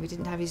on. We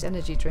didn't have his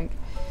energy drink.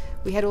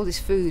 We had all this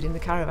food in the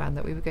caravan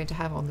that we were going to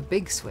have on the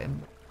big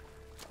swim.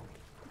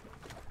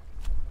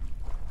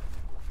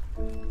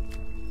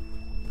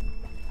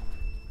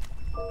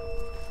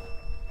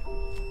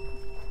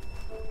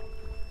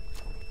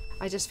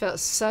 I just felt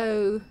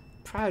so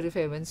proud of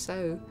him and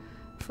so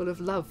full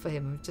of love for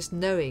him, just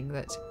knowing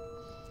that,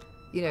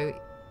 you know,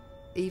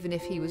 even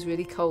if he was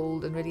really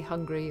cold and really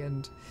hungry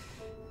and,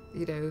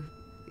 you know,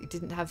 he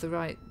didn't have the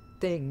right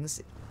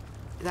things,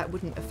 that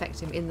wouldn't affect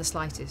him in the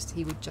slightest.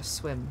 He would just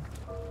swim.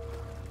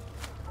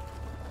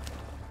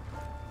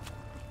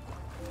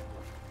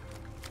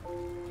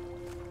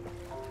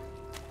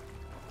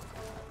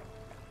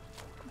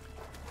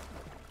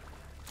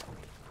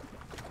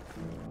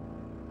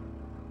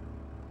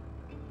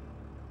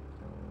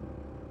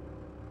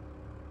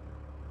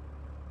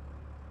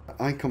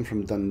 I come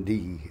from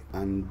Dundee,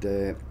 and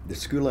the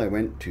school I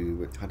went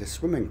to had a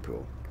swimming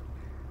pool.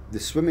 The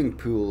swimming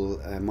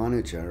pool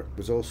manager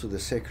was also the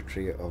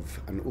secretary of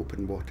an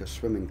open water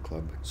swimming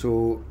club.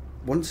 So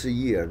once a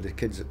year, the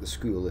kids at the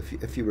school,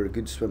 if you were a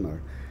good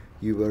swimmer,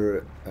 you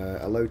were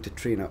allowed to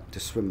train up to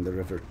swim the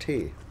River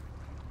Tay.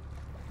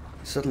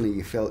 Suddenly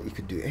you felt you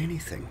could do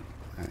anything.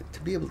 To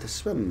be able to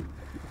swim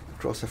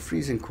across a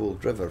freezing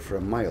cold river for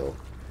a mile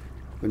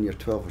when you're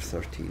 12 or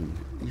 13,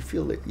 you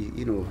feel that,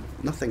 you know,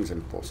 nothing's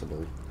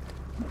impossible.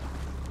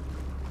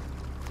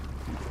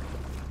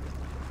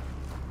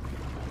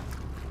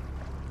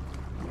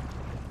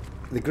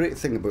 The great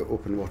thing about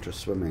open water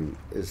swimming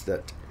is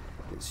that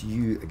it's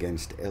you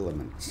against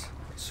elements.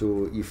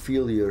 So you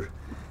feel you're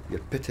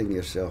pitting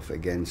yourself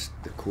against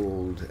the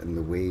cold and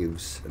the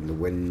waves and the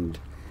wind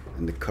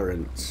and the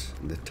currents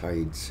and the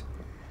tides.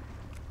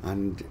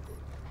 And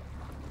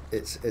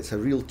it's a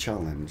real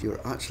challenge.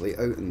 You're actually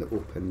out in the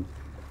open,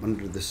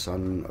 under the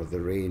sun or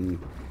the rain,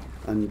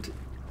 and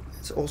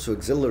it's also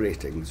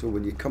exhilarating. So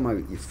when you come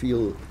out, you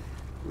feel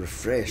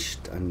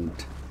refreshed and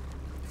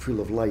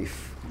full of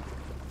life.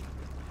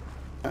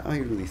 I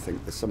really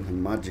think there's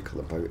something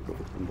magical about the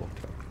open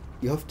water.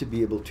 You have to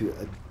be able to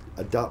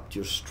adapt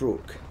your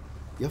stroke.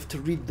 You have to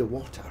read the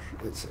water.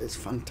 It's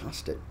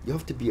fantastic. You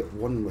have to be at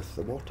one with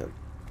the water.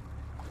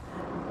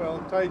 Well,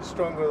 the tide's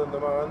stronger than the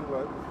man,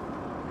 but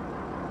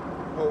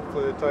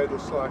hopefully the tide will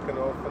slacken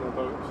off in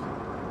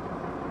about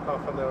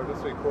half an hour to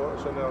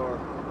 3/4 an hour.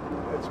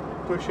 It's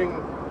pushing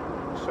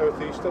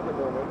southeast at the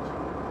moment.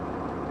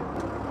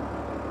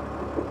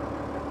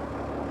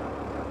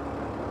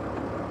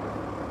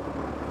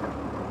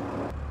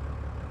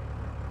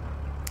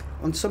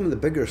 On some of the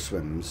bigger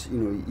swims, you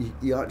know,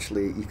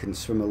 you can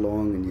swim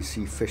along and you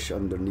see fish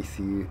underneath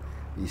you.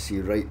 You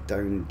see right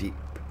down deep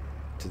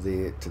to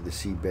the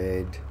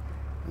seabed.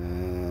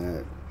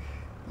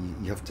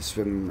 You have to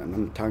swim and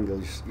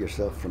untangle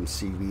yourself from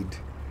seaweed.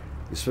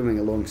 You're swimming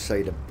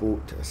alongside a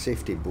boat, a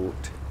safety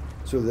boat.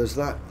 So there's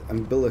that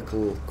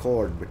umbilical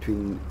cord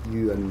between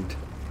you and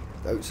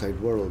the outside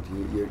world.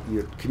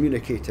 You're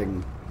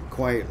communicating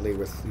quietly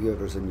with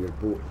whoever's in your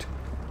boat.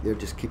 They're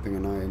just keeping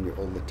an eye on you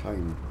all the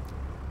time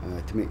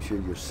to make sure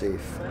you're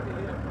safe.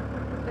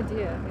 Oh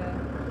dear, yeah.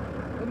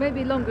 Well,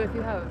 maybe longer if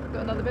you have.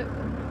 Got another bit?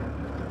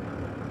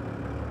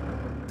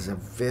 It's a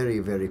very,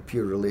 very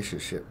pure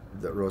relationship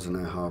that Ros and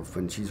I have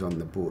when she's on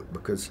the boat,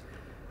 because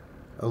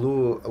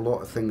although a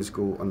lot of things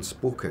go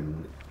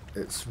unspoken,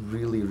 it's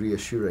really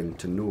reassuring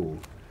to know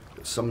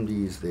that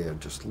somebody is there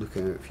just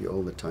looking out for you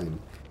all the time.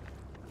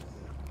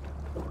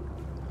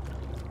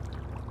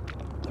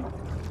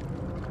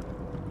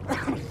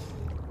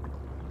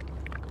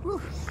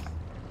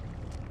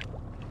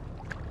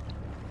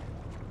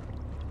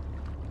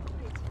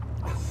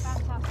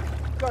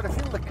 Fantastic. Got to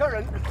feel the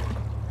current.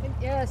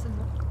 Yes, and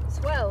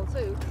swell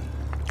too.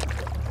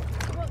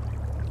 Come on.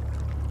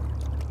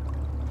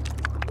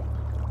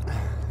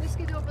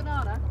 Biscuit or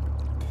banana?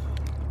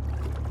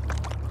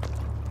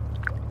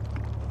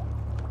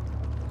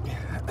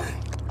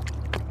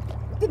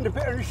 Didn't a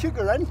bit of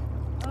sugar in.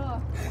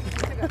 Oh,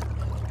 sugar.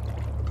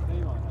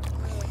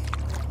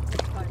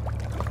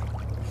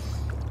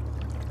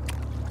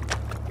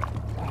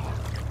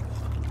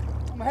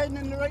 I'm heading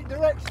in the right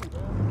direction.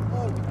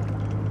 Oh,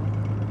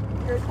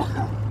 good.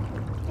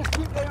 Just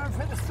keep aiming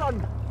for the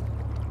sun.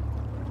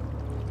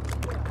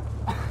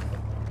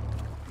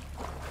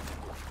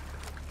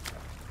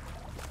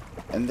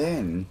 And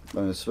then,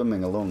 when I was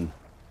swimming along,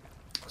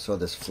 I saw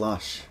this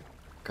flash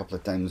a couple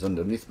of times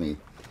underneath me.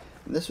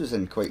 And this was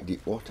in quite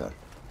deep water.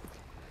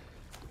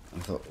 I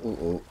thought,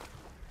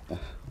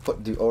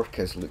 what do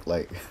orcas look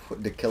like?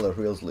 What do killer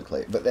whales look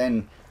like? But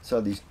then I saw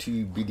these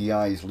two beady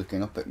eyes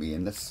looking up at me,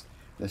 and this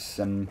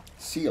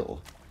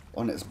seal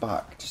on its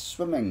back, just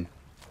swimming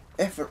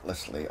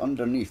effortlessly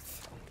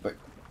underneath, about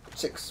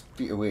 6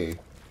 feet away,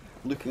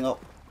 looking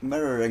up,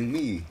 mirroring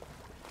me.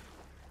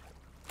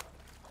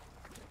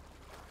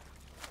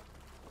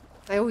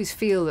 I always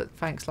feel that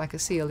Frank's like a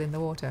seal in the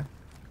water.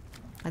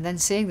 And then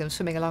seeing them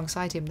swimming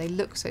alongside him, they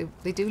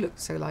do look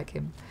so like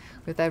him,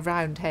 with their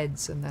round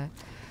heads and their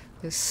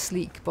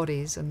sleek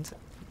bodies, and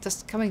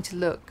just coming to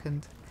look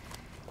and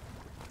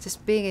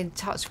just being in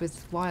touch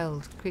with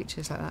wild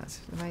creatures like that.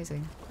 It's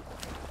amazing.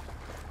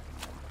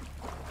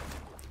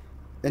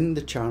 In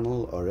the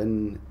channel or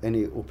in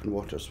any open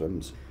water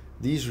swims,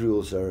 these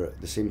rules are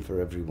the same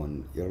for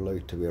everyone. You're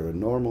allowed to wear a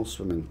normal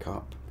swimming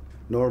cap,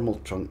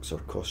 normal trunks or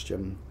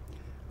costume,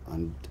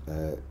 and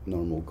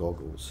normal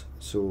goggles.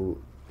 So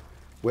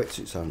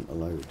wetsuits aren't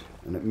allowed,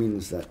 and it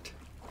means that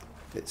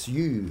it's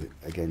you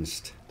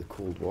against the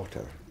cold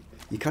water.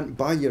 You can't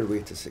buy your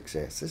way to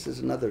success. This is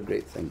another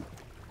great thing.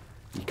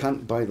 You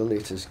can't buy the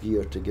latest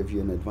gear to give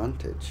you an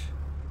advantage.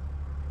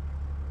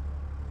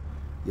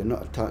 You're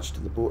not attached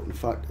to the boat. In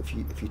fact, if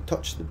you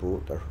touch the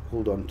boat or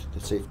hold on to the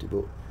safety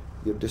boat,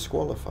 you're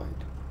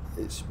disqualified.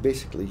 It's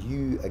basically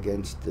you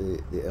against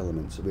the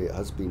elements, the way it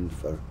has been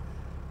for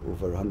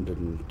over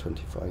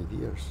 125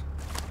 years.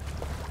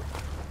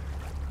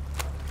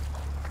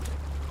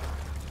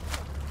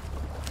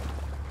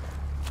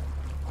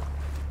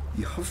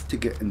 You have to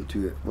get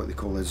into what they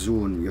call a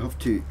zone. You have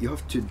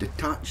to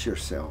detach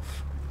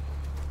yourself,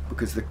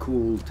 because the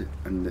cold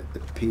and the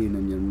pain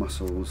in your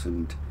muscles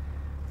and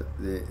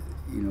the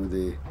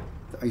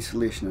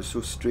isolation is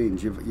so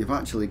strange. You've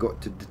actually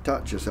got to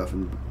detach yourself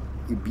and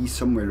be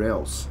somewhere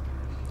else,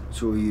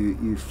 so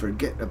you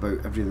forget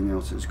about everything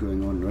else that's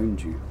going on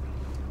around you.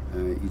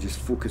 You just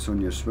focus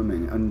on your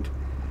swimming, and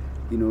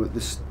you know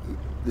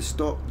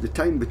the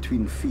time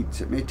between feeds.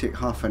 It may take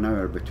half an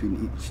hour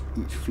between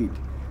each feed,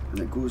 and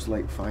it goes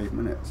like 5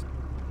 minutes.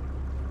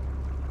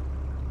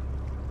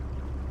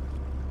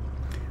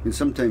 And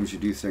sometimes you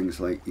do things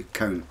like you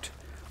count,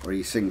 or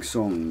you sing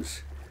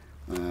songs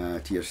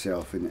to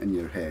yourself in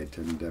your head,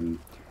 and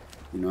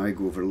you know, I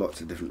go over lots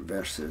of different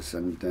verses,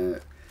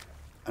 and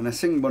I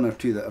sing one or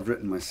two that I've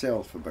written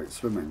myself about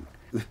swimming.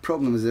 The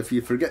problem is if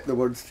you forget the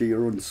words to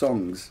your own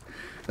songs,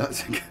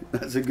 that's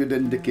a good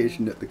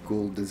indication that the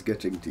cold is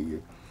getting to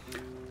you.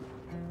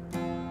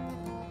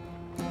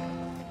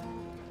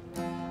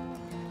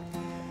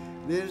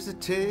 There's a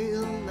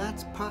tale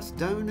that's passed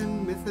down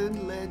in myth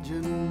and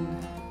legend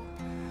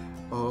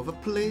of a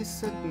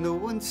place that no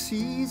one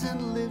sees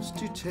and lives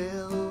to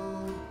tell.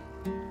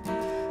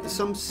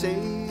 Some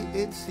say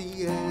it's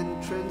the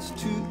entrance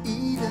to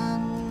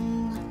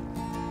Eden,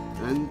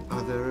 and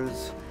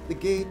others the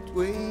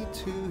gateway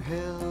to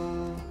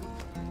hell.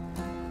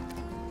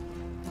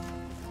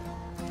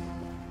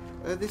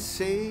 They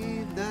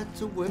say that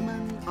the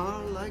women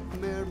are like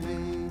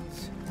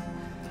mermaids,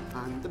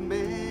 and the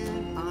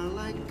men are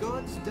like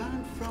gods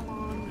down from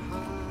on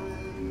high.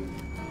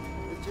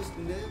 They just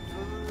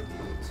never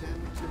be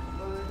tempted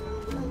by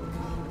their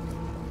welcome.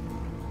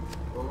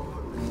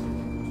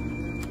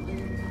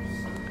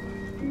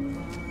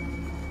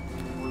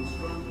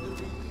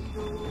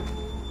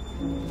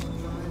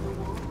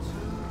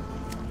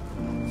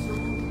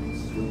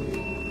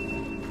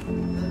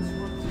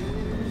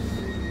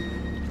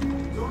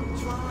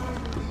 I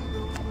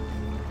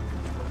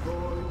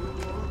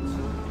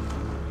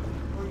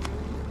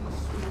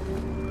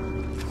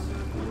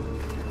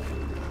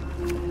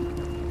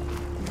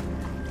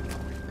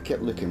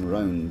kept looking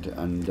round,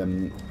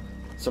 and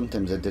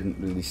sometimes I didn't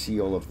really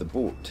see all of the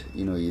boat.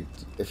 You know,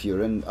 if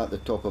you're at the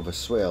top of a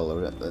swell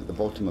or at the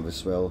bottom of a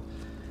swell,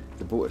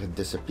 the boat had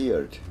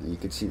disappeared. You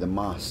could see the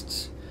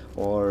masts.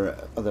 Or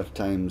other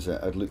times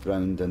I'd look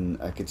round and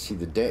I could see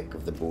the deck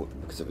of the boat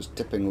because it was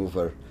tipping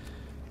over,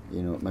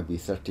 you know, maybe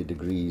 30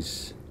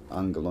 degrees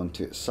angle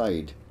onto its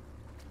side.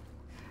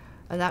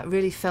 And that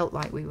really felt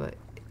like we were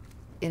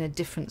in a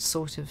different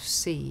sort of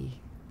sea.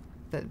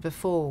 That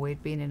before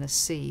we'd been in a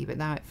sea, but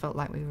now it felt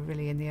like we were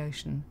really in the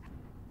ocean.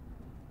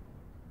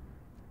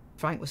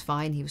 Frank was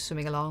fine, he was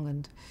swimming along,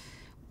 and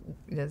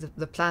you know,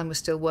 the plan was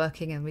still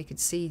working, and we could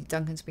see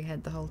Duncansby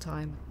Head the whole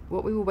time.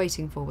 What we were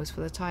waiting for was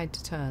for the tide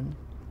to turn,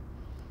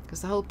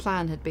 because the whole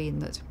plan had been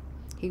that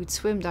he would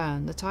swim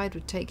down, the tide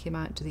would take him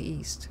out to the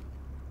east,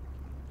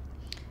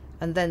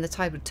 and then the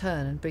tide would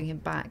turn and bring him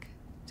back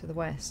to the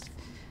west.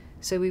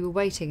 So we were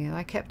waiting, and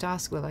I kept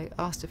asking, well, I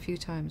asked a few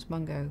times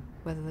Mungo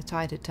whether the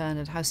tide had turned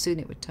and how soon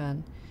it would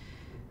turn.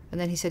 And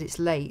then he said, it's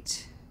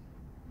late.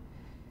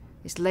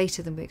 It's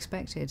later than we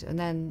expected. And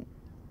then,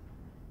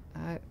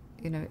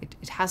 you know,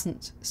 it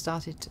hasn't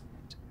started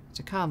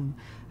to come.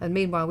 And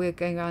meanwhile, we're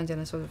going around in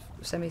a sort of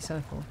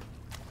semicircle.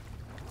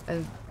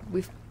 And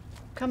we've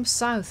come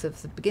south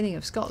of the beginning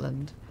of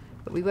Scotland,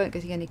 but we weren't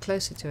getting any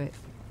closer to it.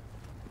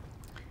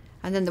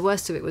 And then the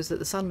worst of it was that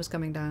the sun was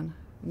coming down.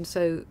 And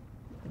so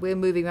we're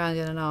moving around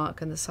in an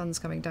arc and the sun's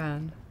coming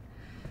down,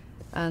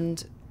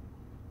 and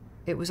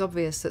it was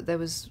obvious that there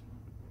was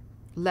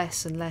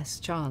less and less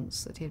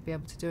chance that he'd be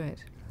able to do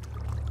it.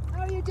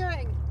 How are you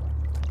doing?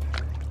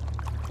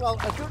 Well,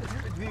 I don't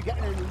think it would be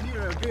getting any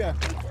nearer here.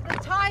 The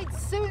tide's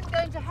soon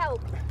going to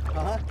help.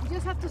 You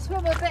just have to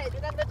swim a bit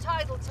and then the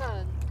tide will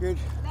turn. Good.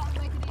 And that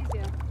will make it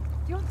easier.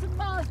 Do you want some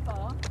Mars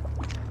bar?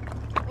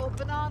 Or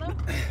banana?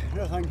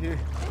 No, thank you.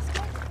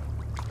 Biscuit?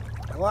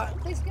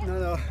 What? Biscuit?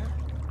 No.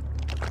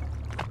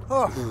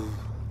 Oh.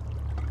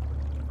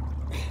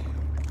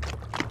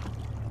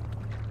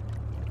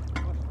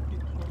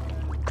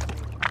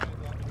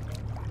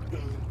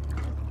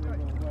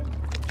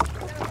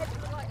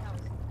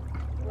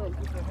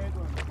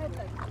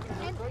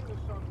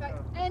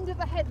 End of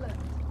the headland.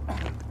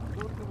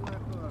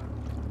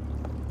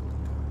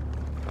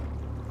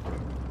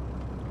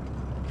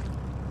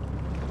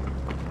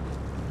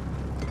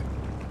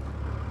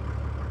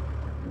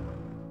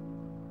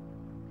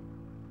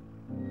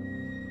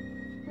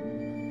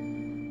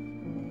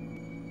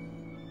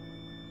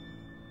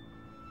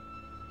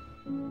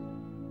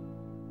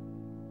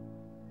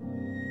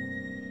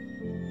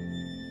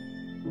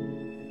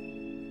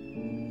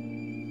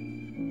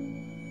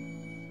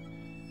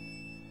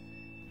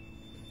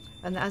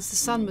 And as the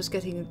sun was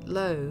getting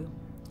low,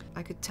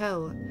 I could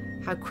tell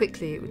how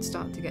quickly it would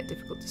start to get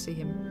difficult to see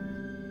him.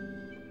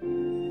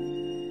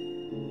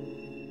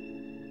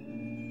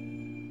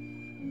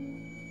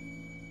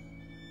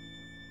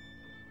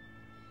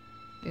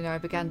 You know, I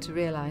began to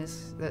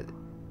realise that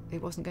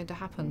it wasn't going to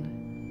happen.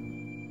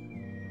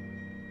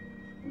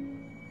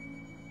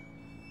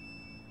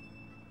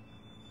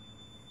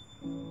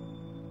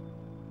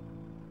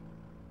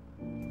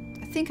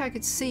 I think I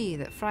could see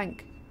that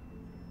Frank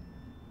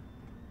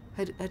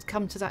had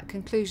come to that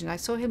conclusion. I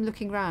saw him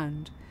looking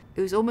round.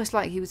 It was almost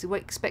like he was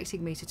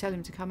expecting me to tell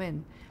him to come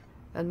in.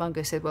 And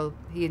Mungo said, well,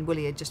 he and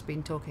Willie had just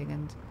been talking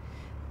and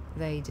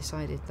they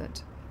decided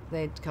that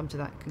they'd come to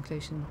that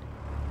conclusion.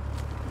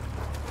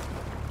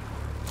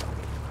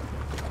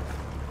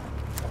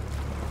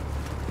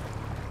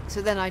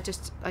 So then I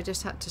just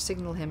had to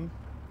signal him.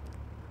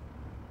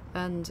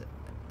 And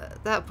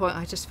at that point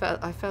I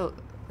felt,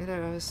 you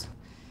know, I was,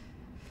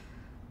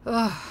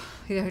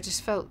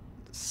 just felt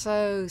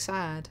so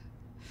sad.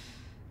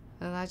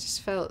 And I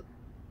just felt,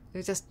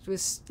 it just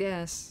was,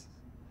 yes,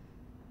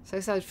 so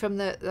sad from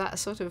that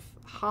sort of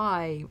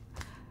high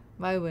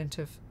moment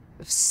of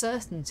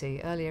certainty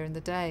earlier in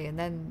the day, and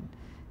then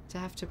to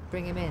have to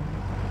bring him in.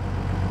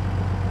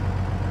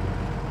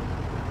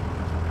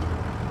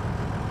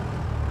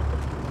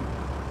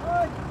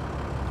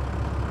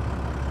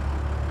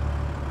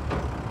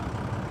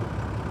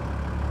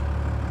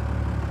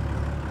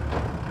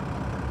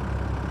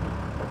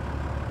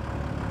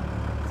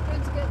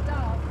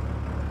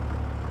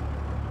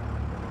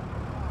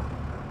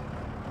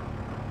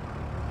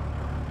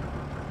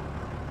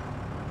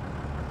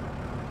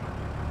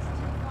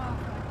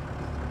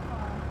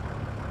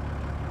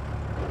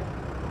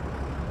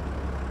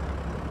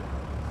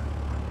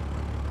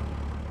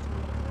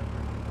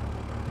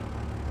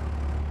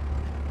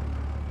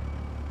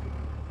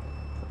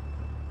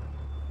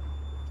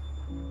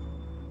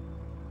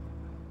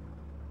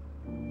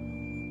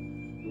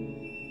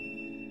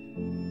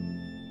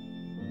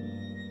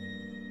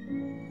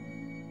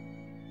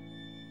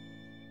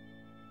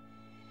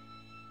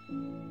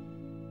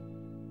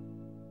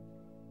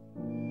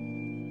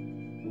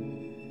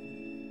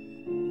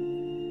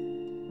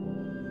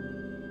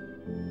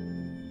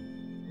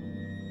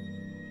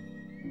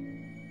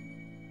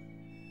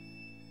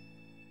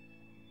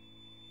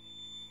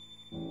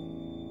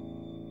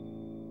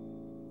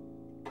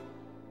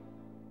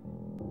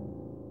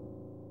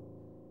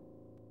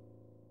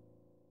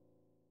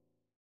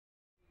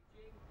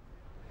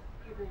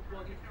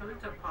 squatted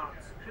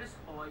counterparts, Chris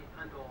Hoy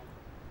and all.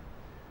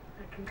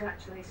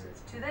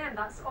 Congratulations to them.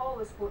 That's all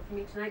the sport for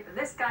me tonight. But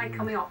this guy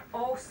coming up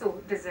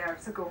also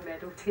deserves a gold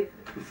medal, David.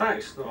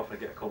 Thanks. Not often I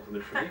get a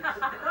compliment from you.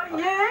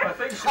 Yeah? I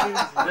think she means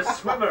the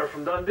swimmer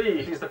from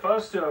Dundee. He's the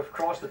first to have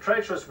crossed the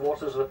treacherous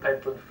waters of the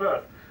Pentland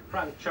Firth.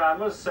 Frank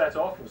Chalmers set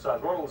off from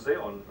South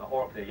Ronaldsay on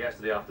Orkney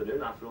yesterday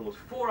afternoon. After almost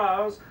 4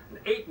 hours and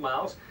 8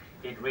 miles,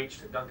 he'd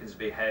reached Duncan's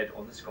Bay Head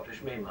on the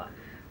Scottish mainland.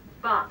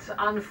 But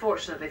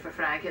unfortunately for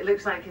Frank, it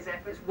looks like his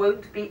efforts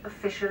won't be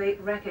officially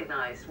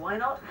recognised. Why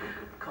not?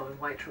 Colin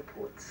White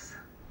reports.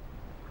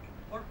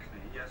 Orkney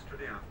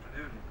yesterday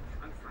afternoon,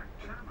 and Frank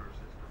Chalmers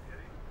is not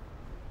getting.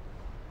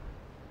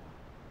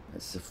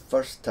 It's the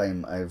first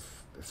time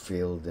I've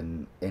failed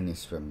in any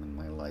swim in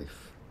my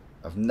life.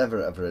 I've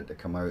never ever had to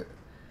come out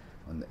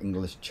on the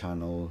English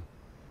Channel,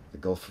 the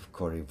Gulf of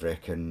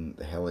Corryvreckan,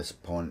 the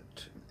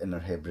Hellespont,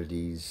 Inner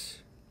Hebrides.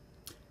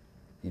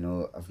 You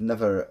know, I've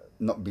never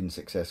not been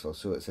successful,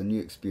 so it's a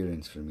new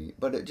experience for me.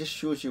 But it just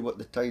shows you what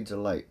the tides are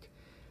like.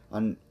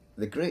 And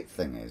the great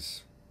thing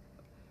is,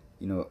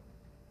 you know,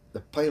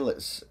 the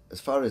pilots,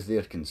 as far as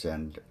they're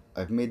concerned,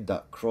 I've made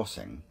that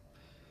crossing.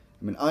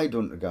 I mean, I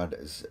don't regard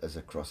it as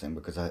a crossing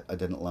because I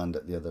didn't land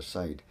at the other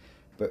side.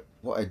 But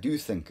what I do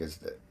think is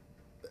that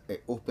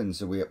it opens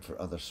the way up for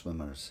other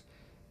swimmers.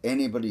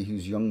 Anybody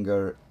who's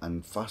younger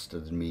and faster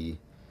than me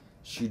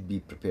should be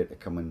prepared to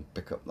come and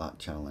pick up that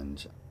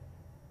challenge.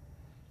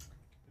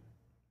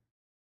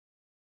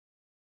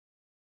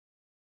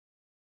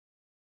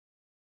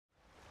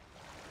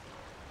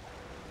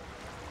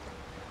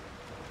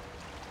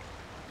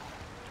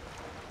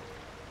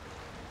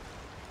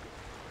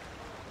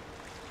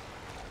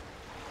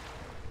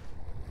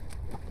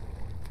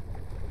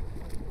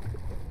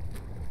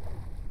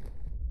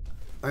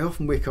 I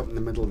often wake up in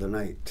the middle of the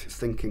night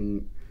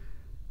thinking,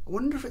 I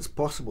wonder if it's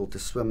possible to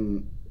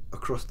swim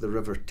across the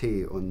River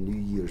Tay on New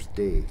Year's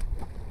Day.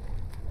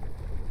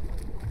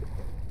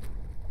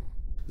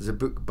 There's a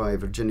book by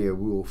Virginia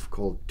Woolf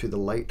called To the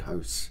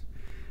Lighthouse,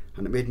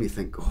 and it made me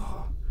think,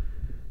 oh,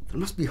 there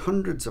must be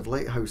hundreds of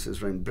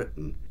lighthouses around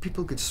Britain.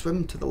 People could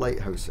swim to the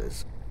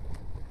lighthouses.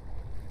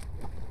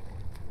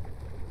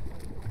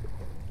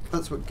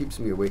 That's what keeps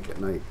me awake at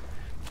night.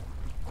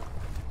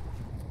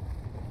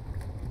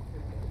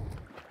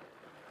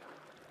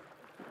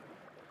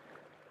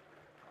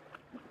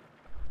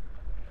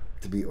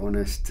 To be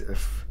honest,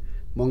 if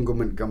Mungo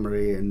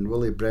Montgomery and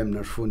Willie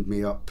Bremner phoned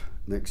me up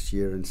next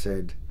year and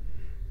said,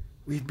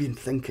 we've been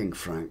thinking,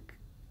 Frank,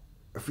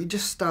 if we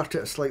just start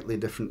at a slightly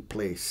different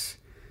place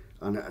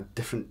and at a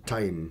different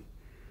time,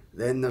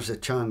 then there's a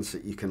chance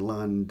that you can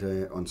land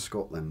on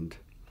Scotland.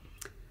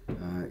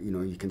 You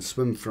know, you can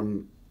swim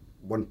from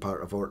one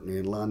part of Orkney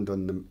and land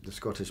on the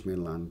Scottish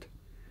mainland.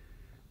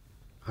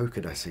 How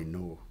could I say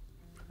no?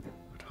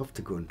 I'd have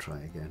to go and try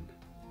again.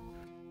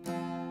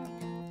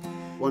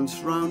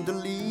 Once round the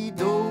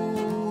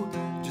Lido,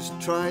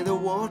 just try the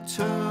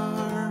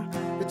water.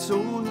 It's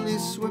only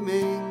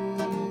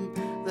swimming,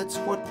 that's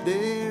what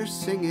they're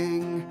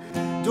singing.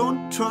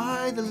 Don't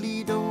try the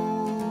Lido,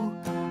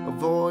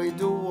 avoid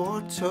the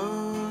water,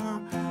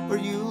 or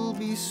you'll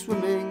be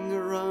swimming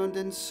around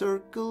in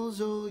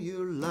circles all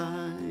your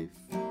life.